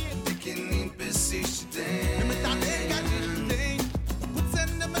Dikin in pesich den Metan den gajimitan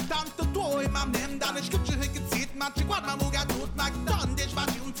Putzen metan to toi mam nem dan ich gibtje gezit Machu quad mam uga tot mag dan dich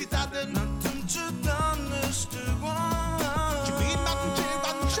was un zitaden Natum chutan ist du one Chibin matum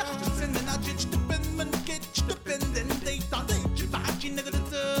chiban shach sen na jich tippen men get tippen den they dan they chibach in the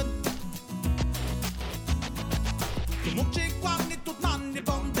turn Mucci quanti tut man di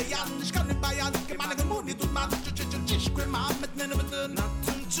bombe yan ich kann nicht bei an gemane gemuni tut man ich quem am mit nene mit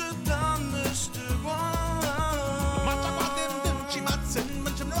natum chutan ist du one Macha quatem dem chimatzen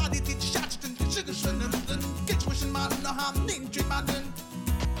men chim radi ti chachten sugar schönen den kitchen man no ham nin chimaden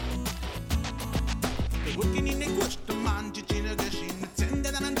Working in a gush to man chichina geshin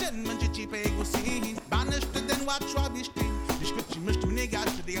zenden an den man chichi pego sin banished then watch rubbish thing ich gibt mich mit mir gas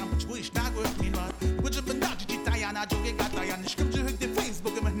die am schwich da gut mir not which of the Diana joge gata yan ich gibt heute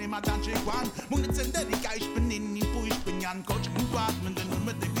Facebook immer nimmer dann chick one mun zenden die ich bin in die ich bin yan coach gut atmen den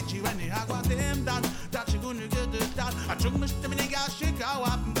mit der chichi wenn ich agua dem dann that you gonna get it that I took mich mit mir gas chick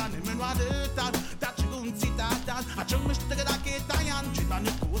out dann immer war that you gonna see that I took mich mit der gata yan chick man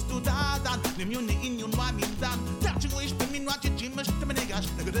post du da dann nimm you in you wa min dan that you ich bin min wat chichi mich mit mir gas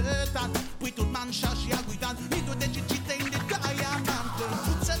that we tut man shash ya guidan ni do de chichi in the kaya man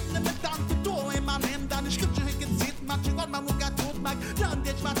putzen mit tanto to in man dann ich gibt gezit mach ich mal muga tot mag dann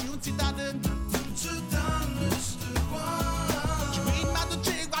jetzt was und zitaden zu dann ist du was ich bin mal der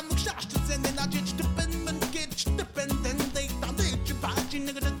chick wann muga shash sen in der chichi tippen man geht tippen den they dann ich patch in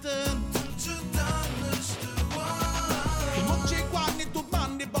der zu dann ist du was much ich wann nicht tut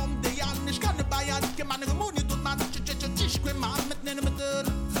man die bombe yan ich kann bei an gemane gemuni tut man ich quem mal mit nene mit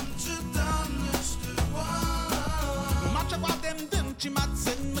zu dann ist du was mach ich dem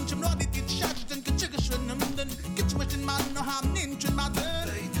chimatzen man chim nur die chachten chick schönen den gibt's mit den man no ham nin chimaden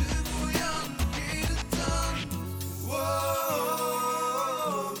they do go young get it done whoa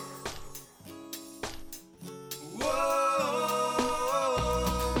whoa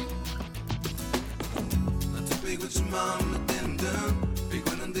not too big with your mom mit den dun big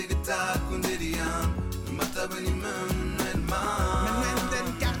when and dig attack when they young mata bani man and man men den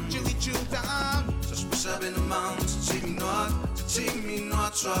catch you down so special in the mountains Chimi no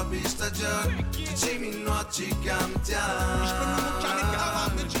tropi stagiar Chimi no chicam tiar Ich bin nur keine Kawa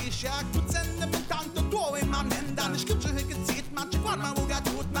mit G-Shack Putzen mit tanto tuo in man dann ich gibt schon gezieht man chiquan man uga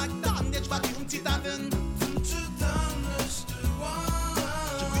tot mag dann jetzt war die zitaden zu dann ist du one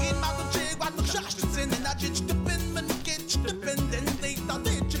Ich bin mal der chiquan mit Schach in der Jitch tippen man geht tippen denn they dann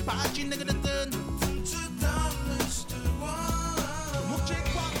ich patch in der den zu dann ist du one Much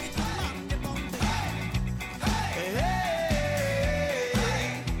chiquan mit man die bombe hey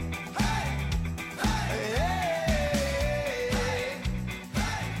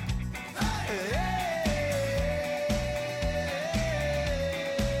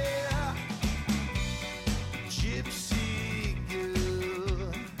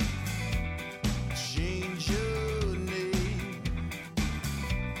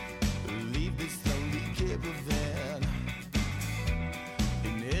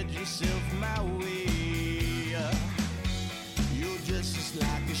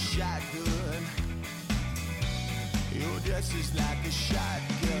This is like a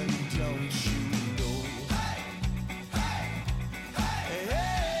shotgun, don't you know? Hey, hey, hey,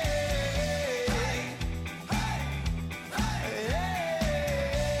 hey,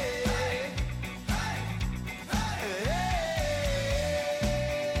 hey,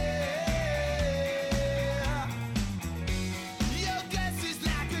 Your guess is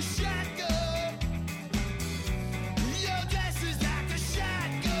like a shotgun. Your guess is like a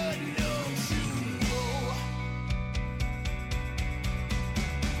shotgun, don't you know?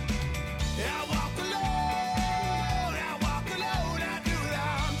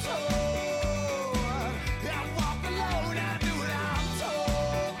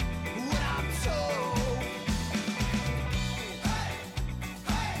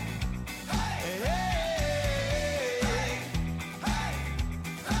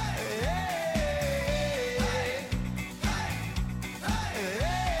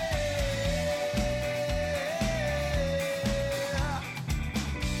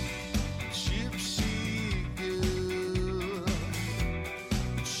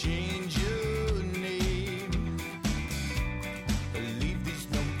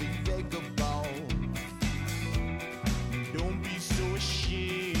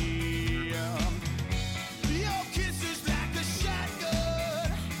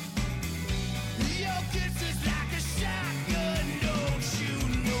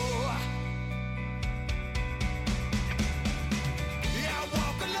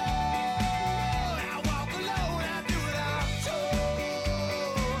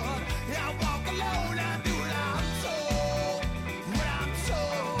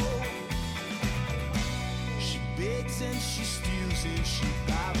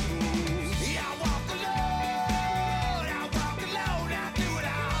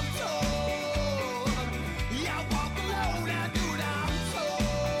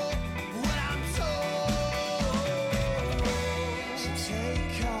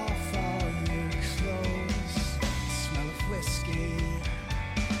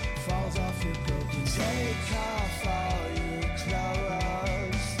 take off all your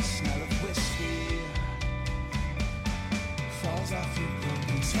clothes. The smell of whiskey falls off your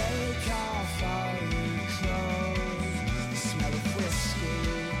clothes. Take off all your clothes. The smell of whiskey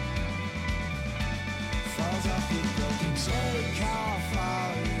falls off your clothes. Take off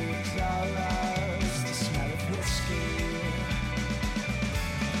all your clothes. The smell of whiskey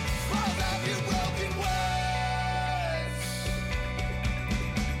falls off your broken words.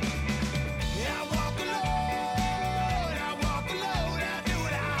 I walk alone, I do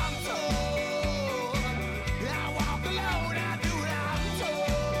what I'm told. I walk alone, I do what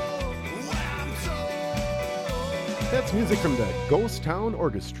I'm told. That's music from the Ghost Town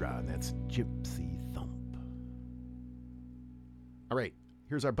Orchestra, and that's Gypsy Thump. All right,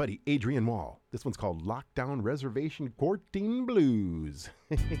 here's our buddy Adrian Wall. This one's called Lockdown Reservation Quarantine Blues.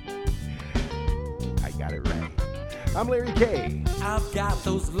 I got it right. I'm Larry K. I've got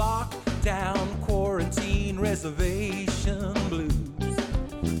those lockdown quarantine reservation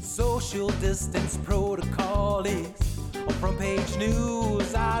blues. Social distance protocol is on front page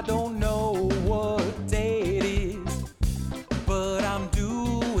news. I don't know what day it is, but I'm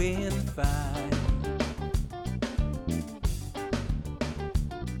doing fine.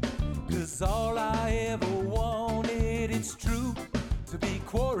 'Cause all I ever wanted, it's true, to be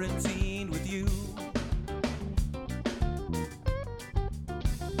quarantined with you.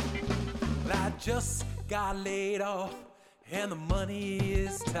 But I just got laid off and the money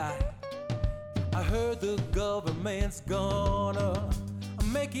is tight. I heard the government's gonna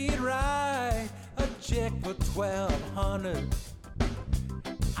make it right. A check for $1,200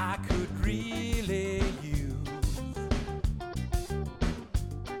 I could really use.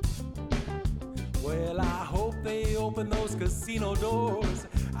 Well, I hope they open those casino doors.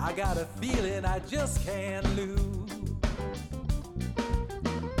 I got a feeling I just can't lose.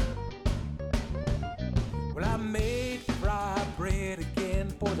 Well, I made fried bread again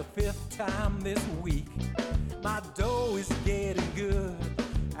for the 5th time this week. My dough is getting good,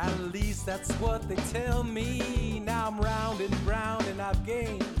 at least that's what they tell me. Now I'm round and round and I've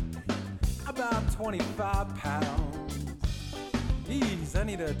gained about 25 pounds. Geez, I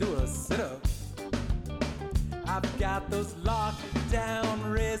need to do a sit-up. I've got those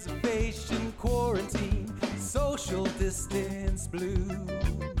lockdown reservation quarantine social distance blues.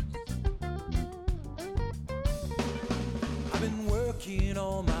 I've been working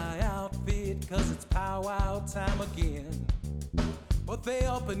on my outfit 'cause it's powwow time again. But they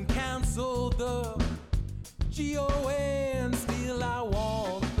up and canceled the GON. Still I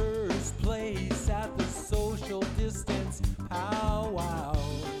want first place at the social distance powwow.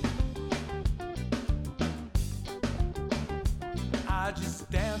 I just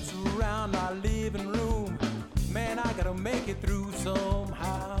dance around my living room. Man, I gotta make it through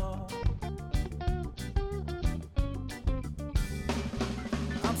somehow.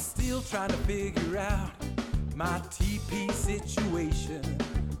 I'm still trying to figure out my TP situation.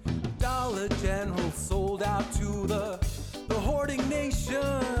 Dollar General sold out to the hoarding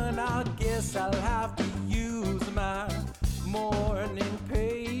nation. I guess I'll have to use my morning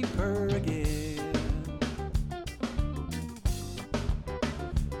paper again.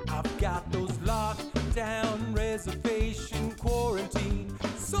 I've got those lockdown reservation quarantine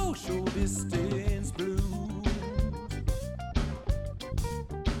social distance blues.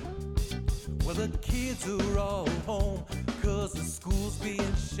 Well, the kids are all home 'cause the school's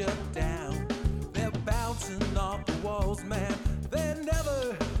being shut down. They're bouncing off the walls, man, they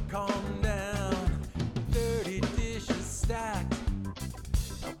never calm down. 30 dishes stacked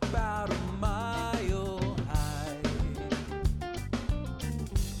about a mile high.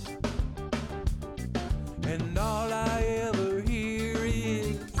 And all I ever hear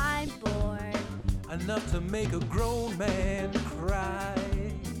is I'm bored. enough to make a grown man cry.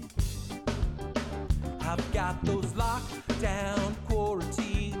 I've got those lockdown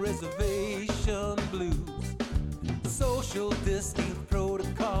quarantine reservation blues. Social distance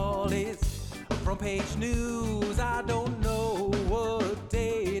protocol is front page news. I don't know what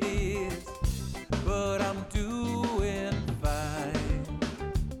day it is, but I'm doing fine.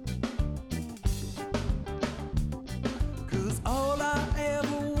 'Cause all I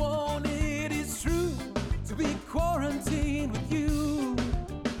ever wanted is true, to be quarantined with you.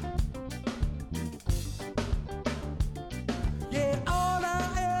 Yeah, all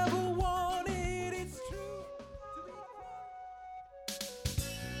I ever wanted is true.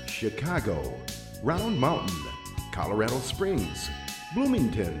 Chicago, Round Mountain, Colorado Springs,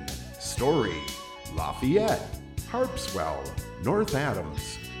 Bloomington, Story, Lafayette, Harpswell, North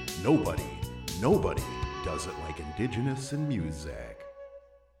Adams. Nobody does it like Indigenous in music.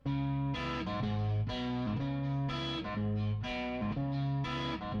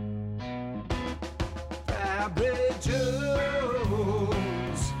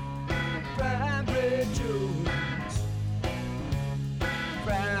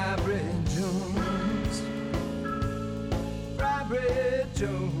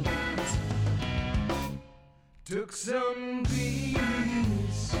 took some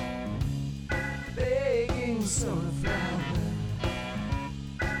grease, baking soda flour.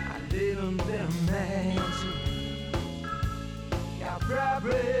 I lit on their magic. Got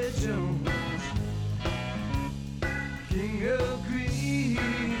Robert Jones, king of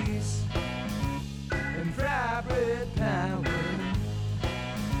grease, and fried bread power.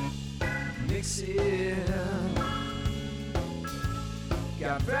 Mix it up.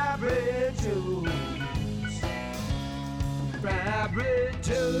 Got fried bread Jones, fried bread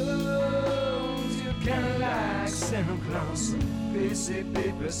Jones. You're kinda like Santa Claus. Basic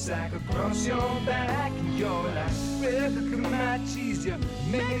paper sack across your back. You're like, well, look at my cheese. You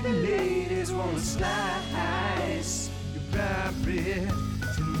make the ladies wanna slice your fried bread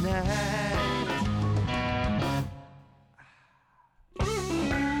tonight.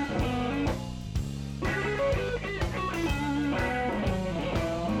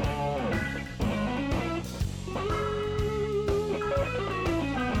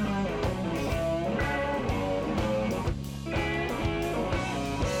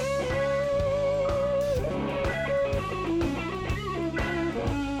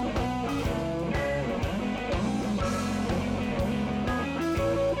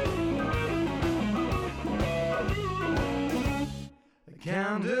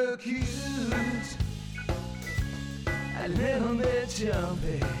 Kinda cute, a little bit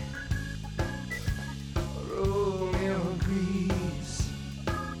jumpy, Romeo Grease,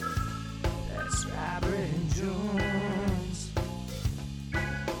 that's Robert Jones.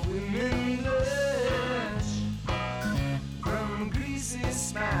 Women blush from Grease's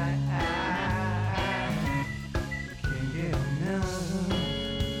smile. Can't get enough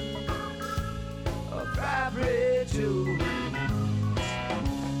of Robert Jones.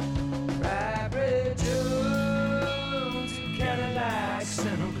 Robert Jones, kinda like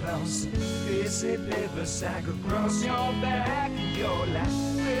Santa Claus. Basic paper sack across your back. You're like,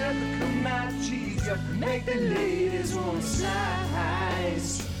 well, look at my cheese. You make the ladies wanna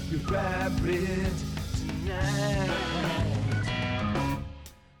slice your fried bread tonight.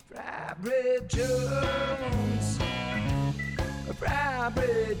 Fried bread Jones, fried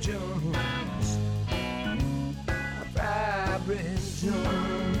bread Jones, fried bread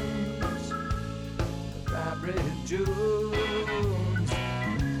Jones. Robert Jones,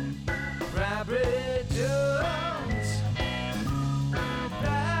 Robert Jones,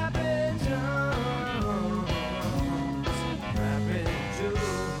 Robert Jones, Robert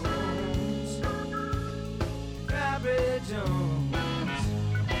Jones, Robert Jones.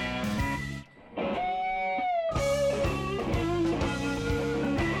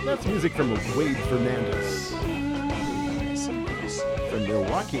 That's music from Wade Fernandez from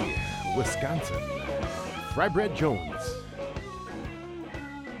Milwaukee, Wisconsin. Fried Bread Jones.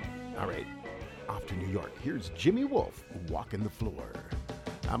 All right, off to New York. Here's Jimmy Wolf, Walking the Floor.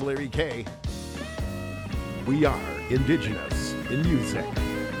 I'm Larry K. We are Indigenous in Music.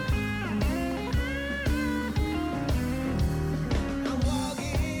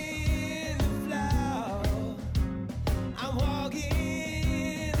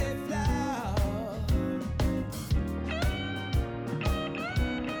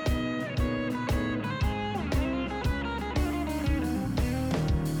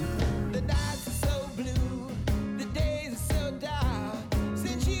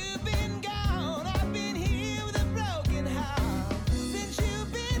 Since you've been gone, I've been here with a broken heart. Since you've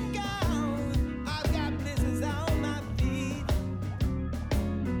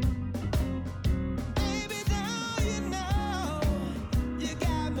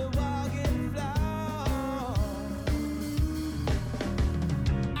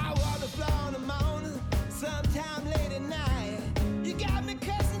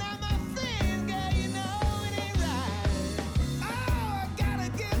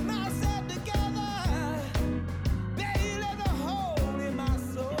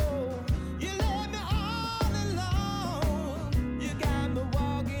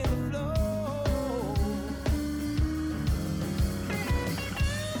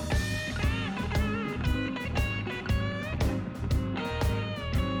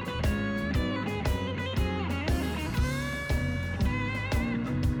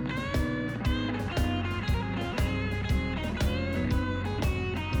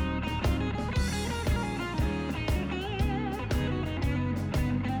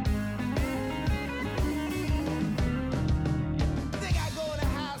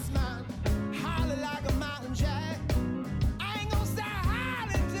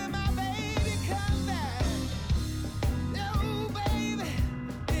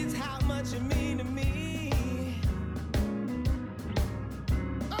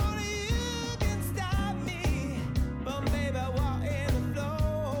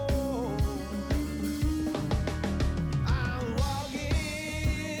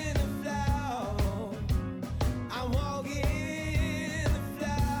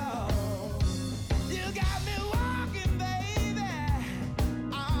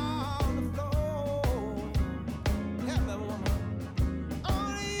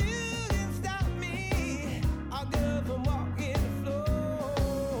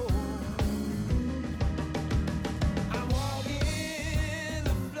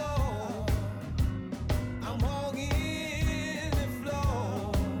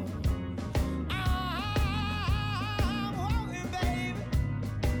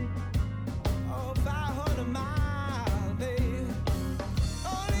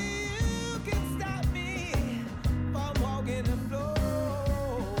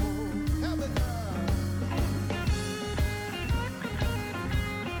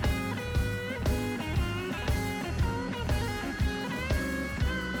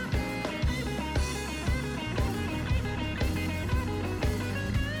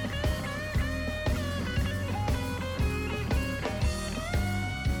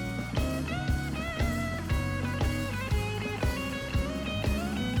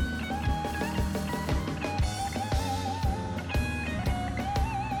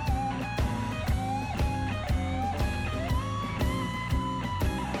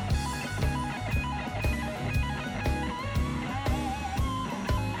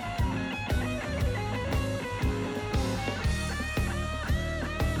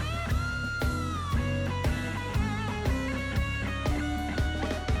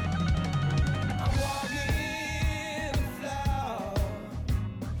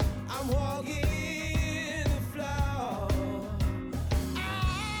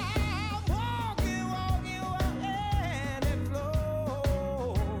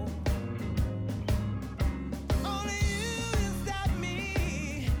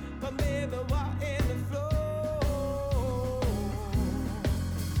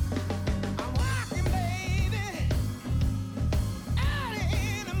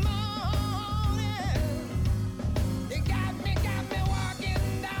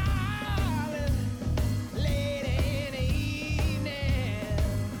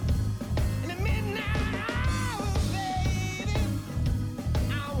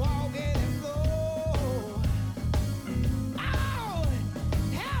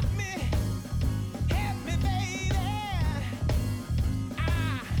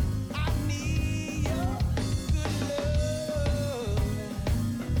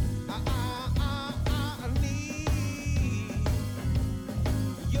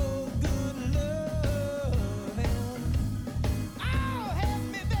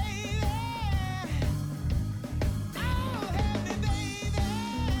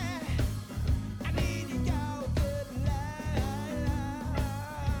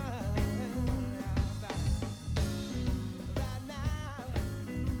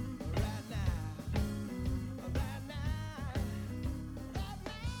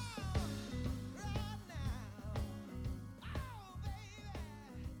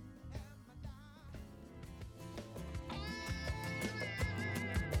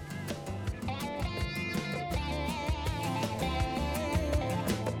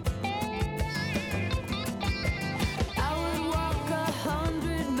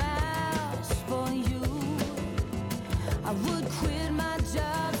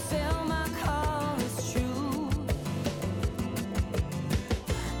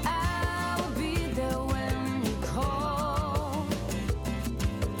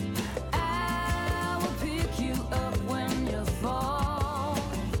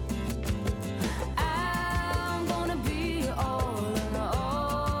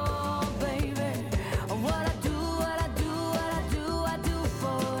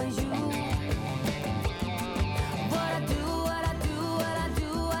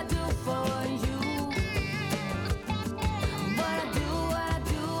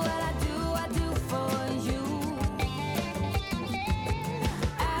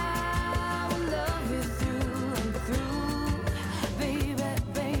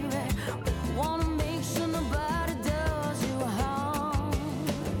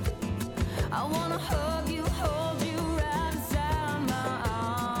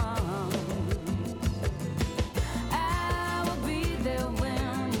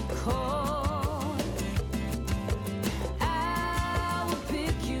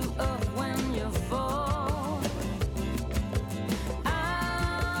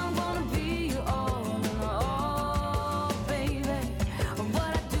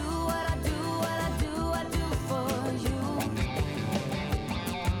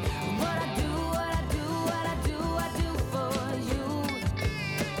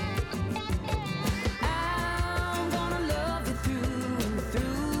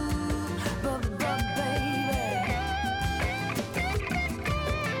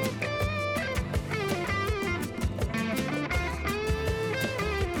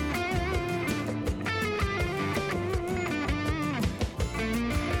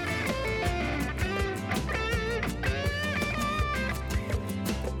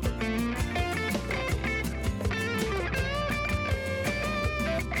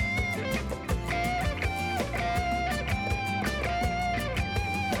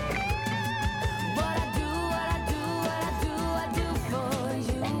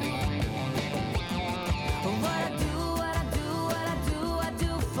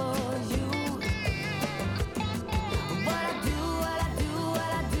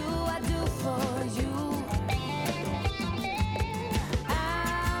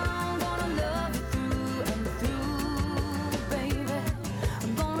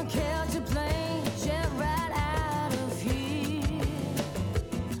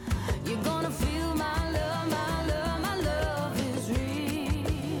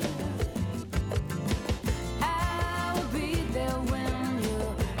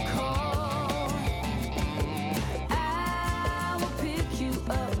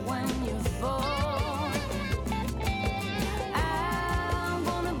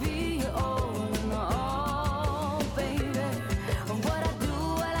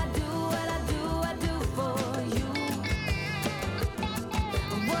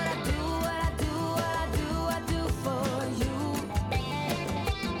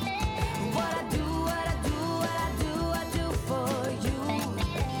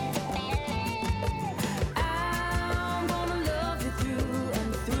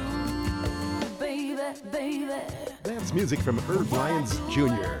baby. That's music from Irv Lyons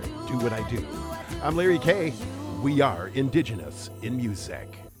Jr. Do What I Do. I'm Larry K. We are Indigenous in Music.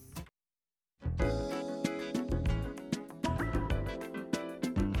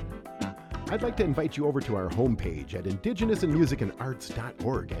 I'd like to invite you over to our homepage at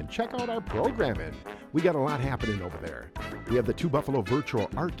indigenousinmusicandarts.org and check out our programming. We got a lot happening over there. We have the Two Buffalo Virtual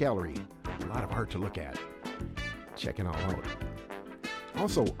Art Gallery. A lot of art to look at. Check it all out.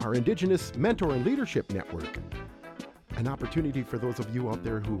 Also, our Indigenous Mentor and Leadership Network. An opportunity for those of you out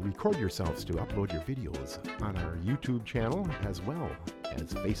there who record yourselves to upload your videos on our YouTube channel as well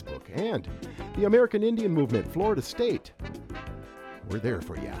as Facebook. And the American Indian Movement, Florida State. We're there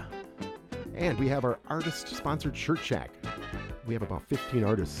for you. And we have our artist-sponsored Shirt Shack. We have about 15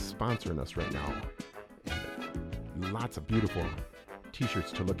 artists sponsoring us right now. And lots of beautiful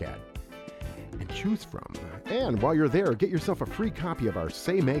t-shirts to look at and choose from. And while you're there, get yourself a free copy of our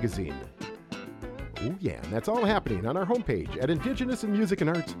Say magazine. Oh yeah, and that's all happening on our homepage at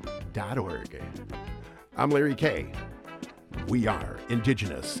indigenousinmusicandarts.org. I'm Larry K. We are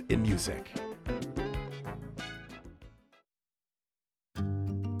Indigenous in Music.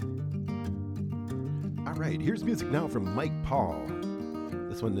 All right, here's music now from Mike Paul.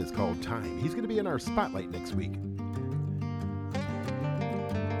 This one is called Time. He's going to be in our spotlight next week.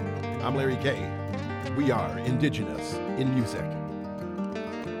 I'm Larry K. We are Indigenous in Music.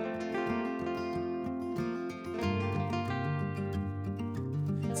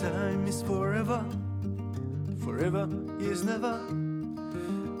 Time is forever, forever is never.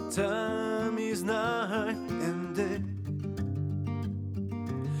 Time is night and day.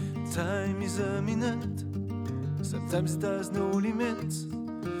 Time is a minute, sometimes it has no limit.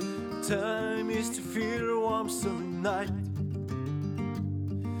 Time is to feel the warmth of the night.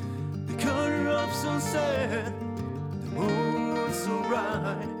 The color of sunset, the moon so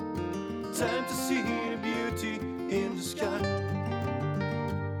bright. Time to see the beauty in the sky.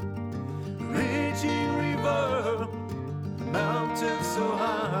 Raging river, mountain so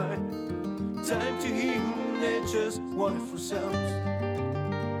high. Time to hear nature's wonderful sounds.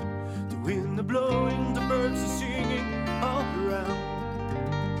 The wind blowing, the birds are singing all around.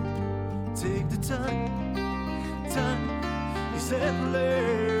 Take the time, time is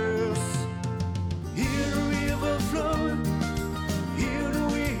endless. Hear the river flowing, hear the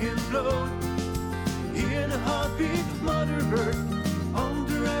wind blowing, hear the heartbeat of Mother Earth on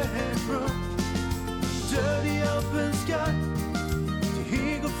the red road. Under the open sky, the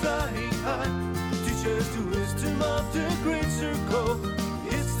eagle flying high, teaches the wisdom of the great circle.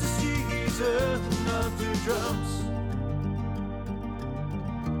 It's the season of the drums.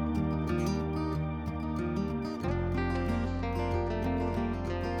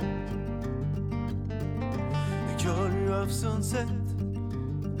 The color of sunset,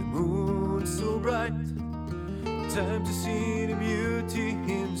 the moon so bright. Time to see the beauty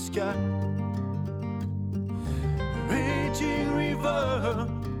in the sky. Raging river,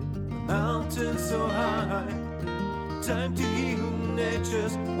 mountain so high. Time to hear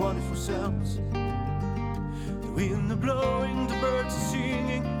nature's wonderful sounds. The wind blowing, the birds are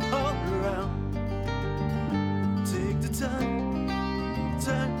singing all around. Take the time,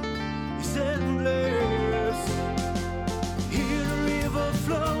 time is endless. Hear the river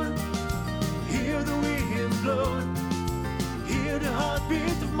flowing, hear the wind blowing, hear the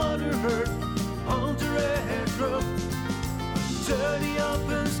heartbeat of Mother Earth on the red road. Under the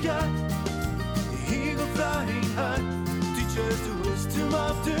open sky, the eagle flying high, teaches the wisdom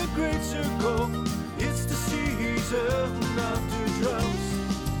of the great circle. It's the season of the drums.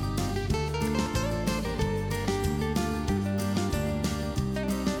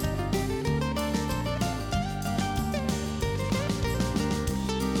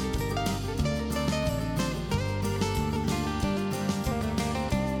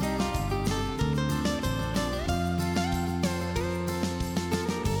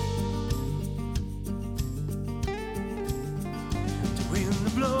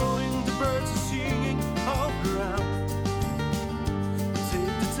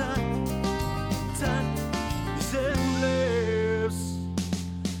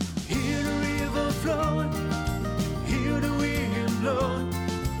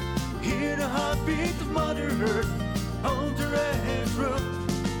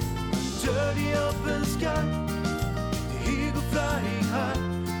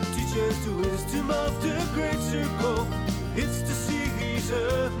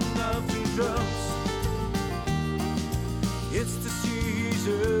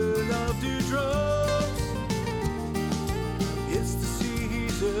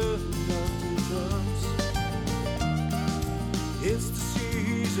 It's the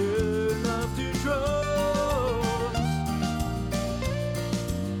season of the drums.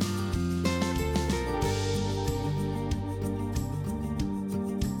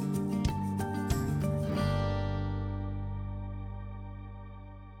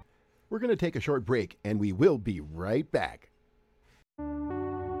 We're going to take a short break, and we will be right back.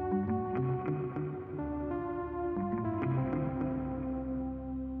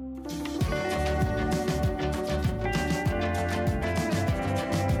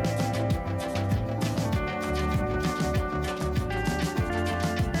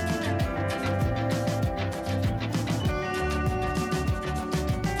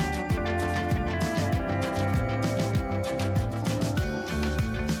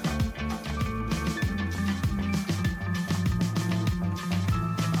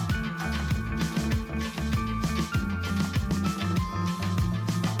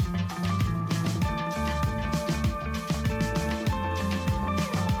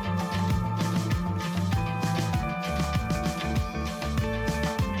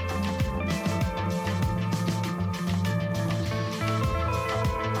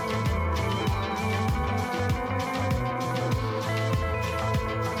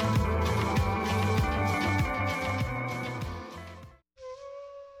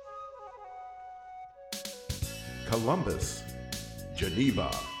 Columbus,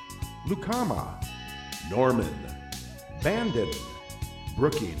 Geneva, Lucama, Norman, Bandon,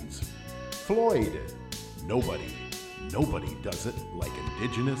 Brookings, Floyd. Nobody does it like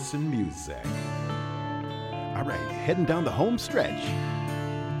Indigenous in music. All right, heading down the home stretch.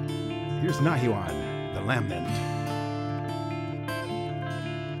 Here's Nahiwan, the Lament.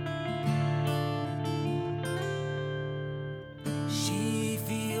 She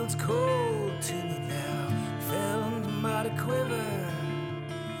feels cold to me now, felt mighty quiver.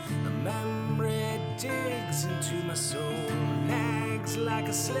 A memory digs into my soul, nags like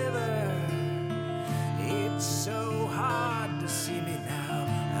a sliver. It's so hard to see me now,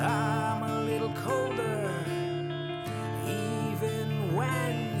 I'm a little colder. Even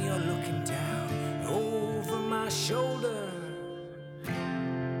when you're looking down over my shoulder.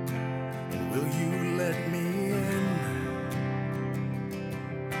 Will you let me in?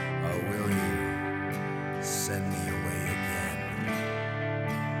 Or will you send me away again?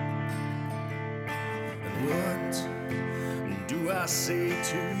 And what do I say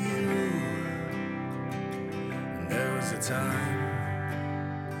to you? There was a time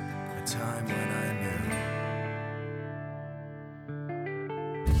when I knew.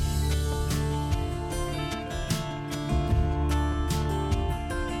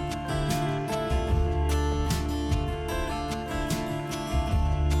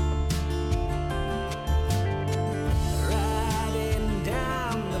 Riding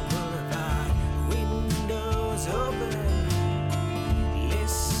down the boulevard, windows open,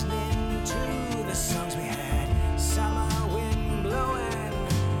 listening to the songs we had, summer wind blowing.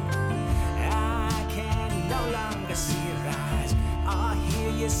 I can no longer see your eyes or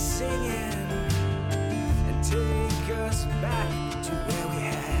hear you singing. And take us back to where we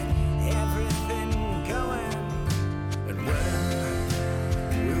had everything going. And when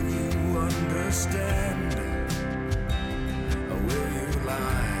will you understand? Or will you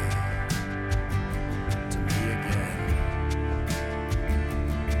lie to me again?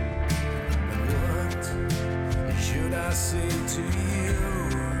 And what should I say to you?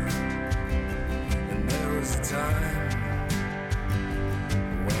 And there was a time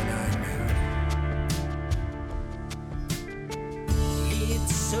when I knew.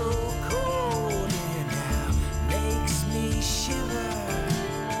 It's so cold here now, makes me shiver.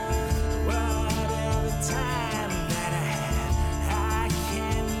 Whatever time that I have, I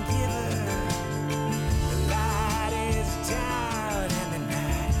can give her. The light is down and the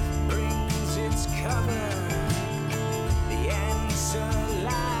night brings its cover. The answer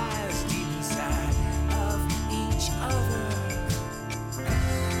lies deep inside of each other.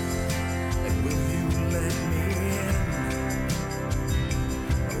 And will you let me in?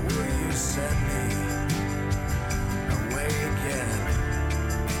 Or will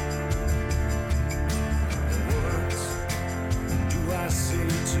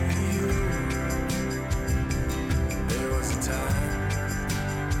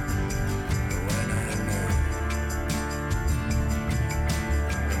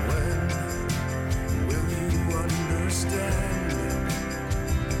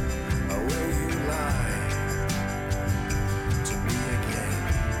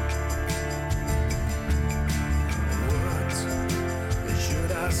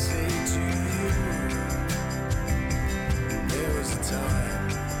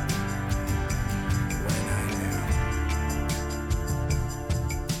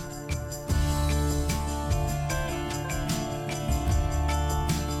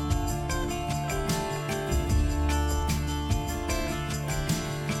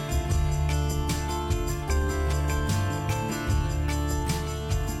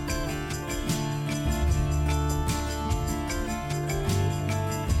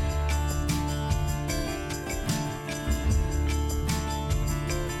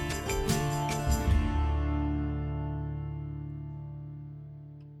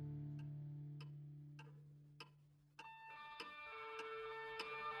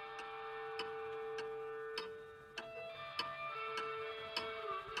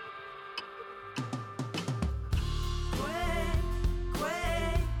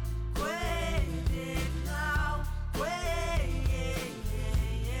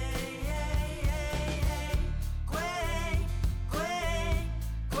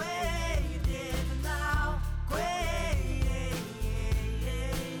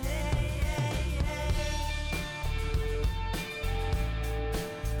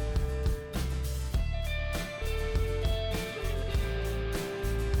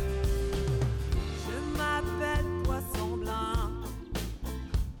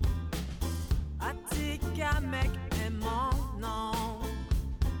Tikamek est mon nom.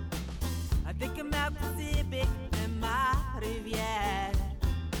 Avec la mer Pacifique et ma rivière,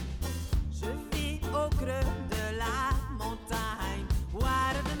 je vis au creux de la montagne.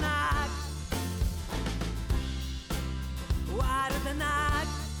 Waterdenak, Waterdenak.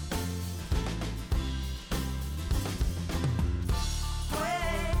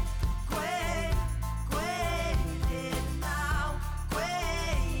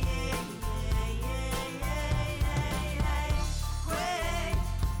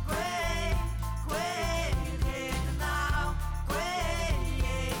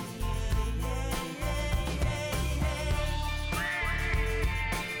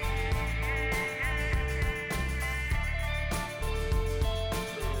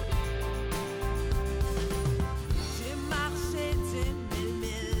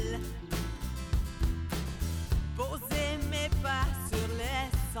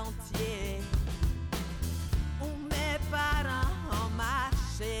 Où mes parents ont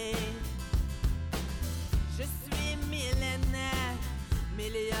marché. Je suis millénaire,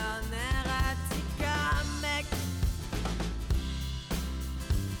 millionnaire à Tikamek.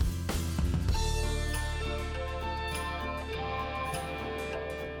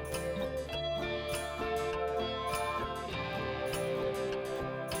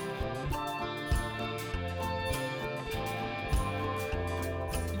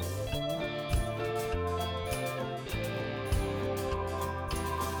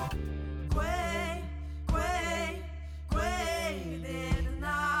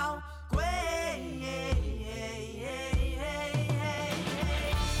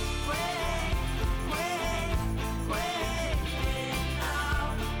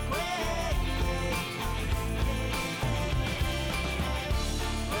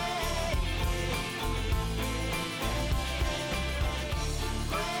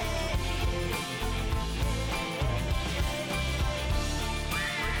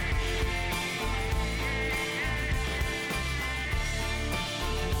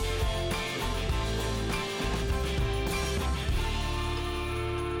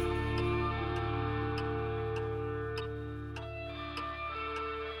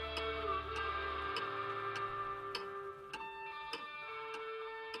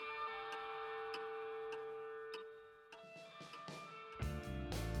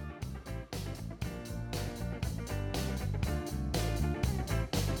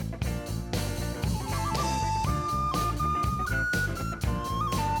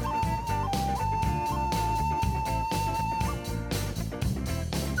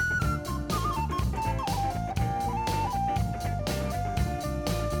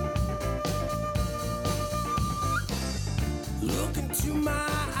 Look into my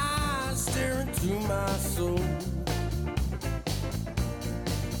eyes, stare into my soul.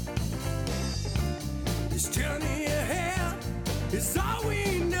 This journey ahead is all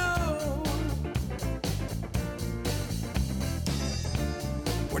we know.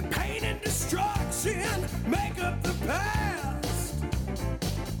 When pain and destruction make up the past,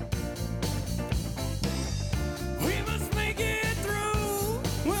 we must make it through.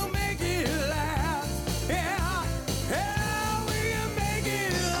 We'll make it last. Yeah, yeah, we can make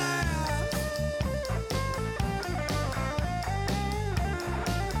it last.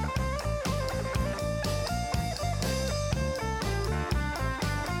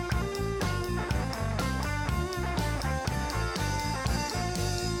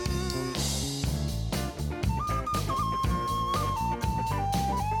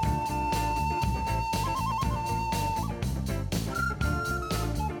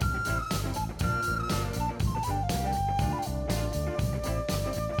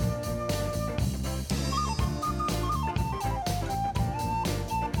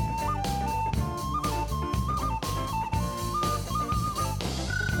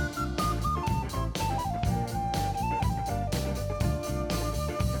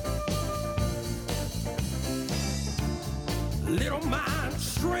 Little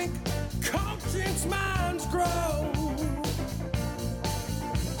minds shrink, conscience minds grow.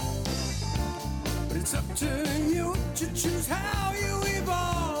 But it's up to you to choose how you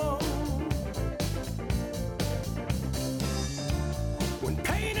evolve. When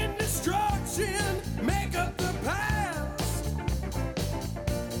pain and destruction make up the past,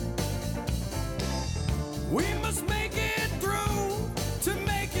 we must make it through to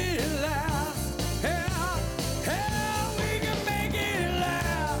make it last. Yeah, yeah, we can make it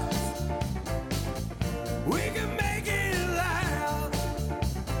last. We can make it last.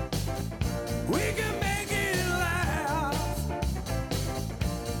 We can make it last.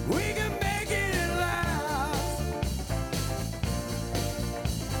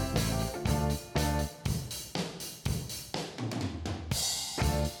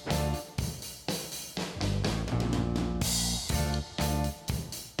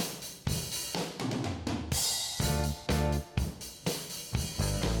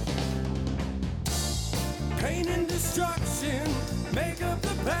 destruction make up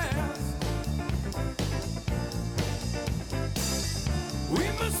the past. We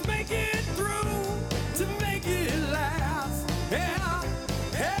must make it through to make it last. Yeah,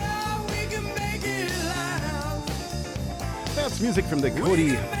 yeah, we can make it last. That's music from the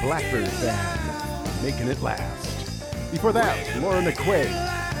Cody Blackbird Band, Making It Last. Before that, Laura McQuay.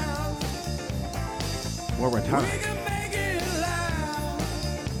 One more time.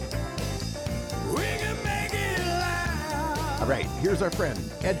 All right, here's our friend,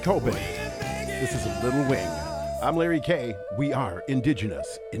 Ed Coben. This is A Little Wing. I'm Larry K. We are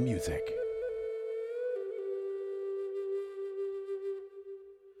Indigenous in Music.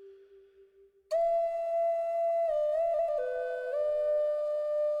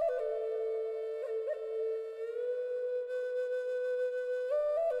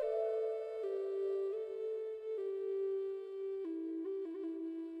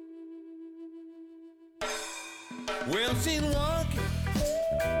 Well, seen walking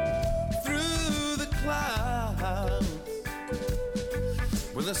through the clouds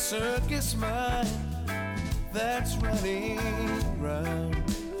with a circus mind that's running round.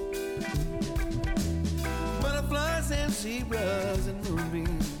 Butterflies and zebras and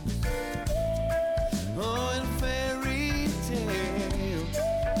moonbeams, oh, and fairy tales.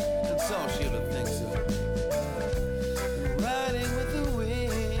 That's all she ever thinks of. Riding with the wind.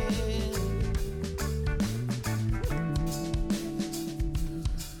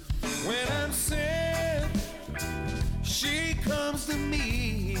 When I'm sad, she comes to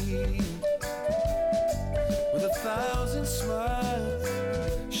me with 1,000 smiles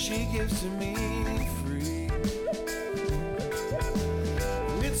she gives to me free.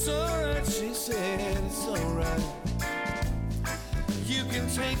 It's alright, she said, it's alright. You can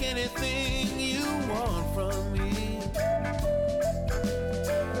take anything you want from me.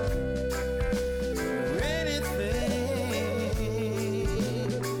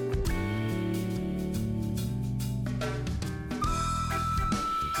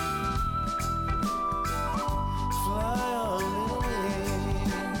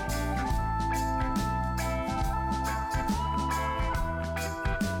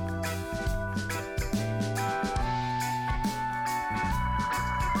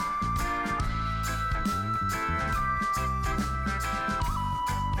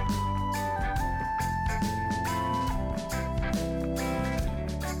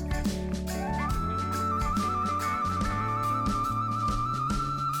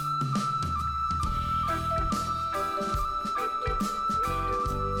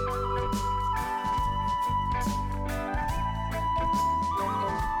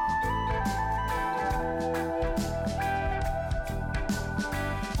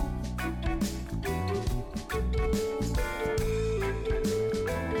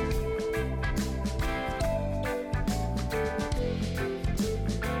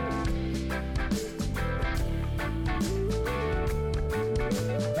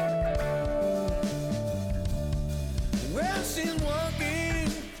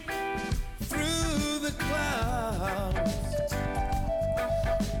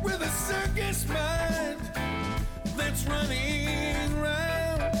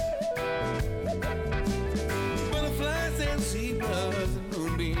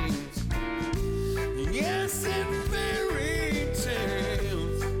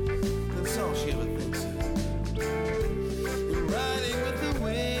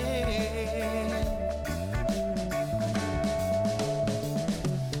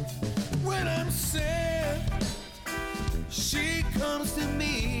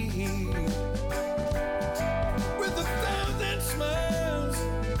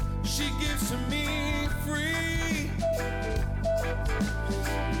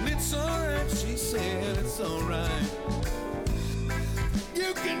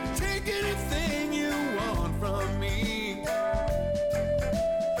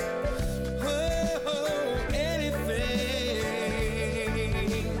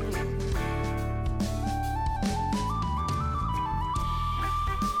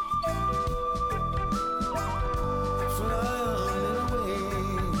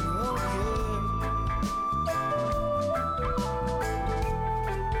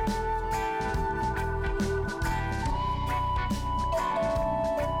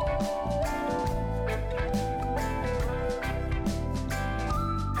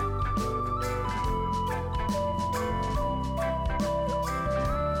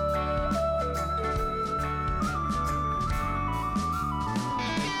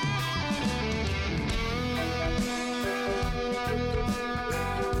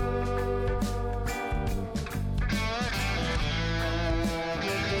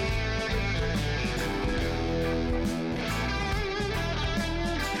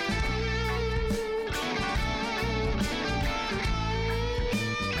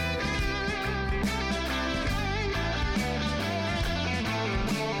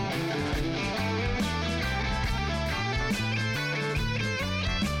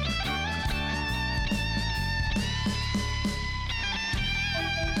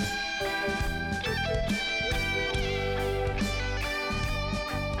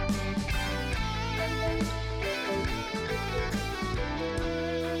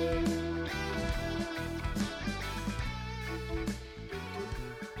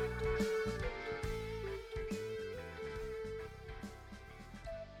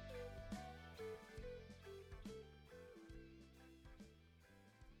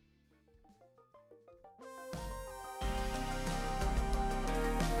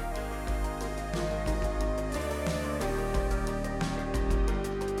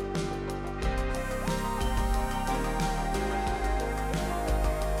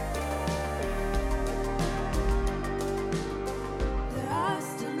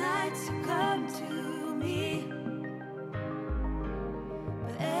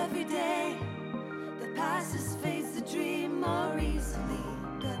 every day that passes fades the dream more easily.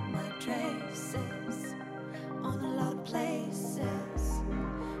 Got my traces on a lot of places.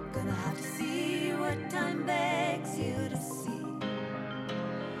 Gonna have to see what time begs you to see.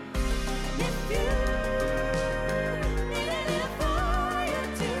 And if you need a little fire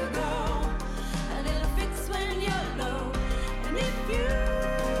to go, a little fix when you're low. And if you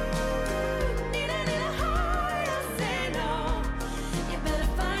need a little higher, say no. You better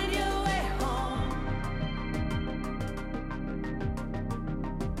find your way home.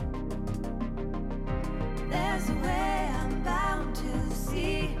 There's a way I'm bound to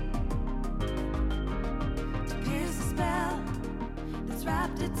see, to pierce the spell that's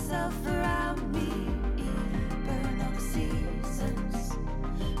wrapped itself around me. Burn all the seasons,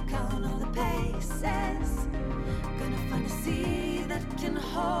 count all the paces. Gonna find a sea that can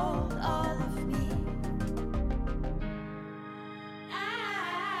hold all of me.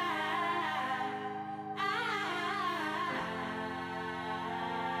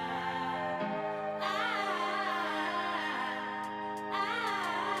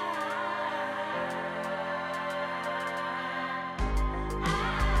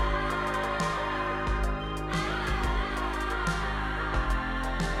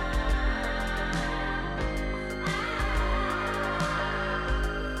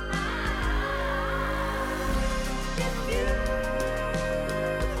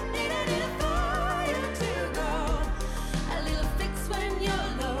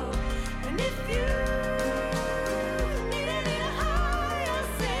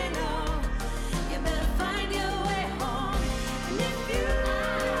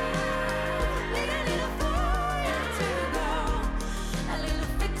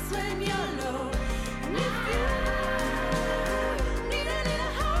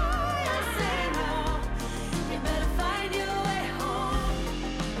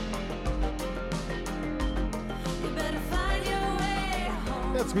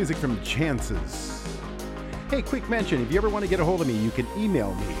 That's music from Chances. Hey, quick mention, if you ever want to get a hold of me, you can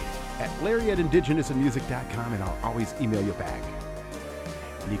email me at larry@indigenousinmusic.com, and I'll always email you back.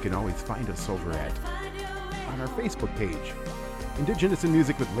 And you can always find us over on our Facebook page, Indigenous in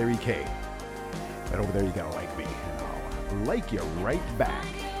Music with Larry K. But over there you gotta like me, and I'll like you right back.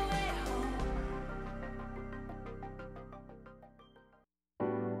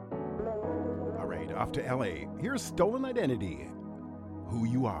 All right, off to LA. Here's Stolen Identity. Who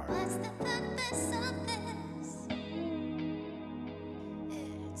You Are. What's the purpose of this?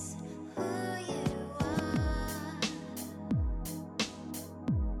 It's who you are.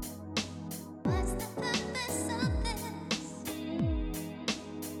 What's the purpose of this?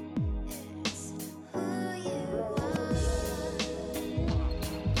 It's who you are.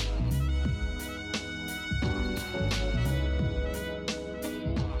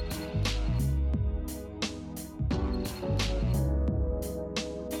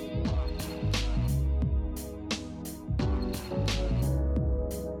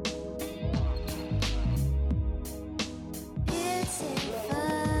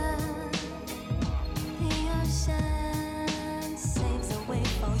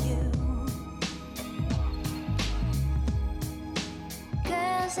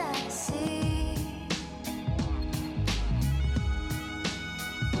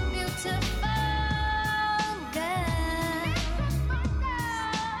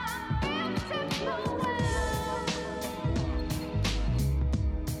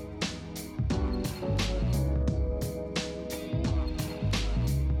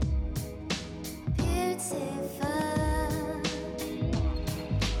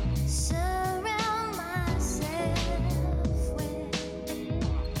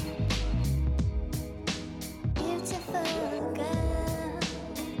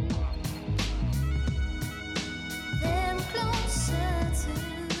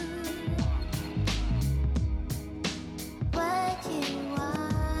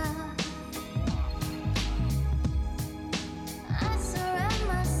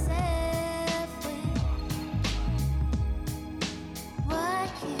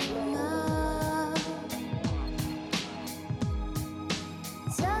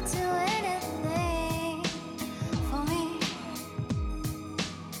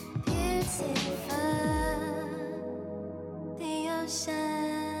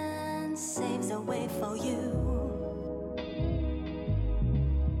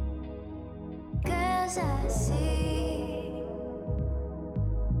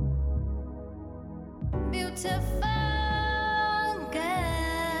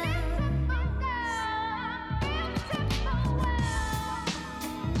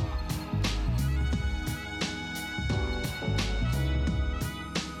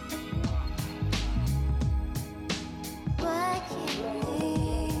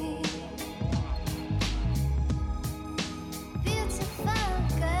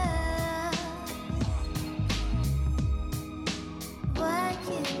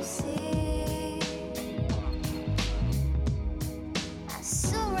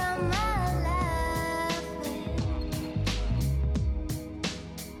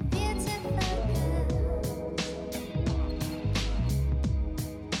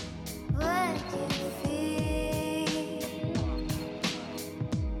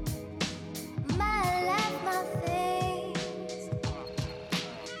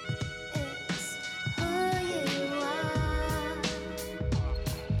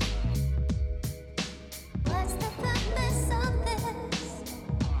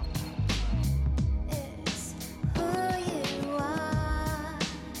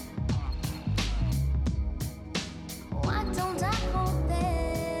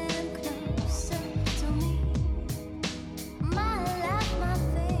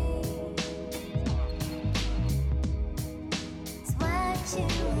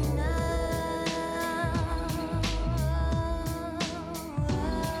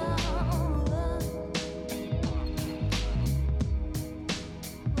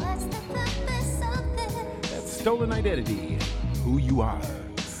 stolen identity, who you are.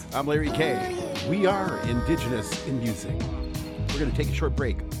 I'm Larry K. We are Indigenous in Music. We're going to take a short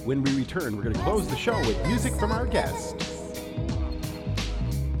break. When we return, we're going to close the show with music from our guest,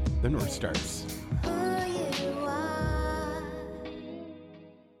 the North Stars.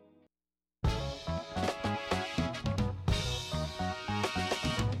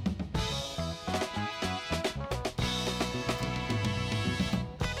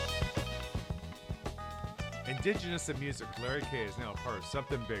 Indigenous in Music, Larry K. is now part of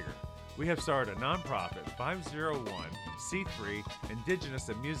something bigger. We have started a nonprofit 501c3 Indigenous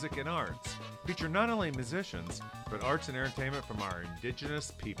in Music and Arts, feature not only musicians, but arts and entertainment from our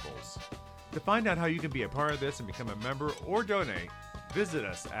indigenous peoples. To find out how you can be a part of this and become a member or donate, visit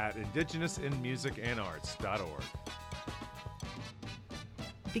us at indigenousinmusicandarts.org.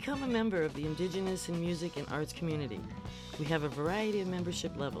 Become a member of the Indigenous in Music and Arts community. We have a variety of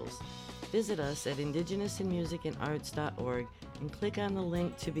membership levels. Visit us at indigenousinmusicandarts.org and click on the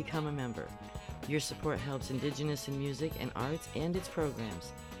link to become a member. Your support helps Indigenous in Music and Arts and its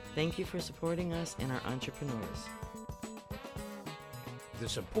programs. Thank you for supporting us and our entrepreneurs. The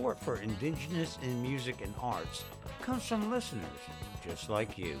support for Indigenous in Music and Arts comes from listeners just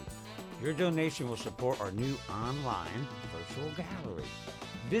like you. Your donation will support our new online virtual gallery.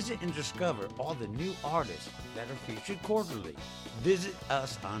 Visit and discover all the new artists that are featured quarterly. Visit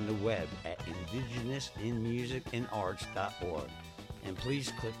us on the web at indigenousinmusicandarts.org and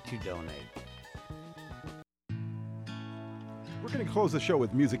please click to donate. We're going to close the show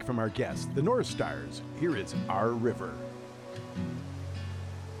with music from our guests, the North Stars. Here is Our River.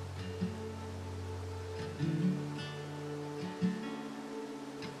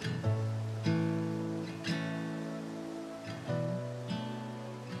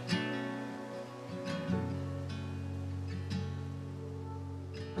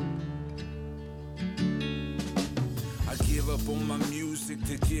 On my music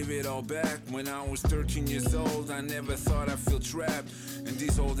to give it all back. When I was 13 years old, I never thought I'd feel trapped. And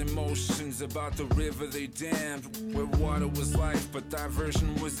these old emotions about the river they dammed, where water was life, but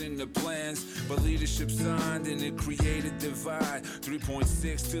diversion was in the plans. But leadership signed and it created divide.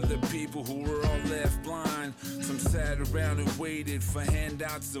 3.6 to the people who were all left blind. Some sat around and waited for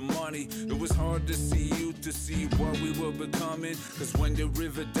handouts of money. It was hard to see you, to see what we were becoming. Cause when the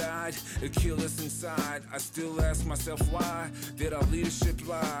river died, it killed us inside. I still ask myself why did our leadership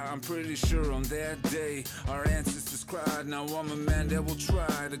lie? I'm pretty sure on that day our ancestors cried. Now I'm a man that will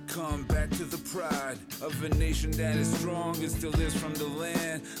try to come back to the pride of a nation that is strong and still lives from the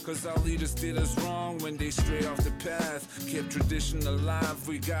land. Cause our leaders did us wrong when they strayed off the path. Kept tradition alive,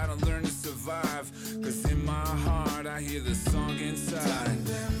 we gotta learn to survive. Cause in my heart I hear the song inside.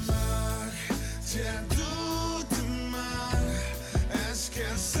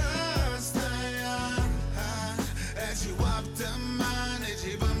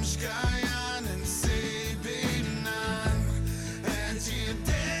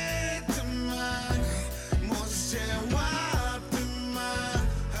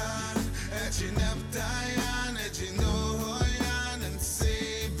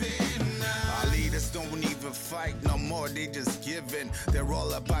 Fight no more, they just giving. They're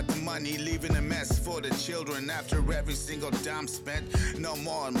all about the money, leaving a mess for the children. After every single dime spent, no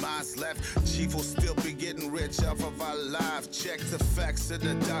more minds left. Chief will still be getting rich off of our life. Check the facts of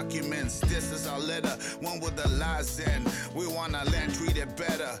the documents. This is our letter, one with the lies in. We want our land treated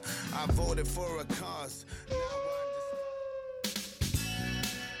better. I voted for a cause.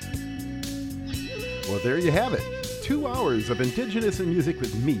 Well, there you have it. 2 hours of Indigenous in Music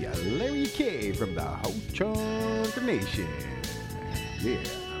with me, Larry K. from the Ho-Chunk Nation. Yeah,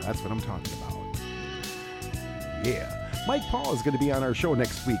 that's what I'm talking about. Yeah. Mike Paul is going to be on our show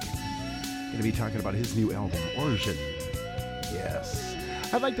next week. Going to be talking about his new album, Origin. Yes.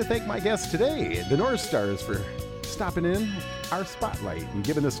 I'd like to thank my guests today, the North Stars, for stopping in our spotlight and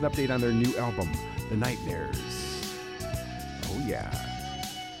giving us an update on their new album, The Nightmares. Oh, yeah.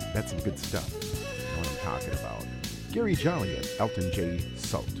 That's some good stuff. That's what I'm talking about. Gary Jolliet, Elton J.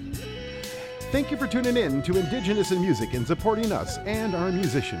 Salt. Thank you for tuning in to Indigenous in Music and supporting us and our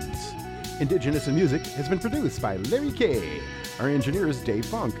musicians. Indigenous in Music has been produced by Larry K. Our engineer is Dave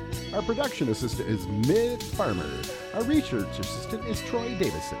Funk. Our production assistant is Mick Farmer. Our research assistant is Troy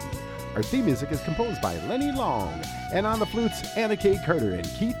Davison. Our theme music is composed by Lenny Long. And on the flutes, Anna K. Carter and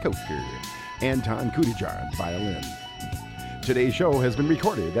Keith Koster. Anton Kudijar, violin. Today's show has been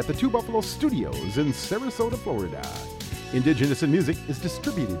recorded at the Two Buffalo Studios in Sarasota, Florida. Indigenous in Music is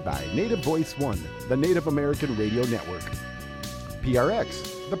distributed by Native Voice One, the Native American Radio Network,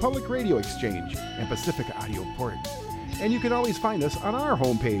 PRX, the Public Radio Exchange, and Pacific Audio Port. And you can always find us on our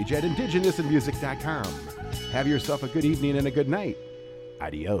homepage at indigenousinmusic.com. Have yourself a good evening and a good night.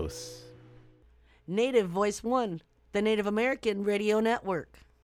 Adios. Native Voice One, the Native American Radio Network.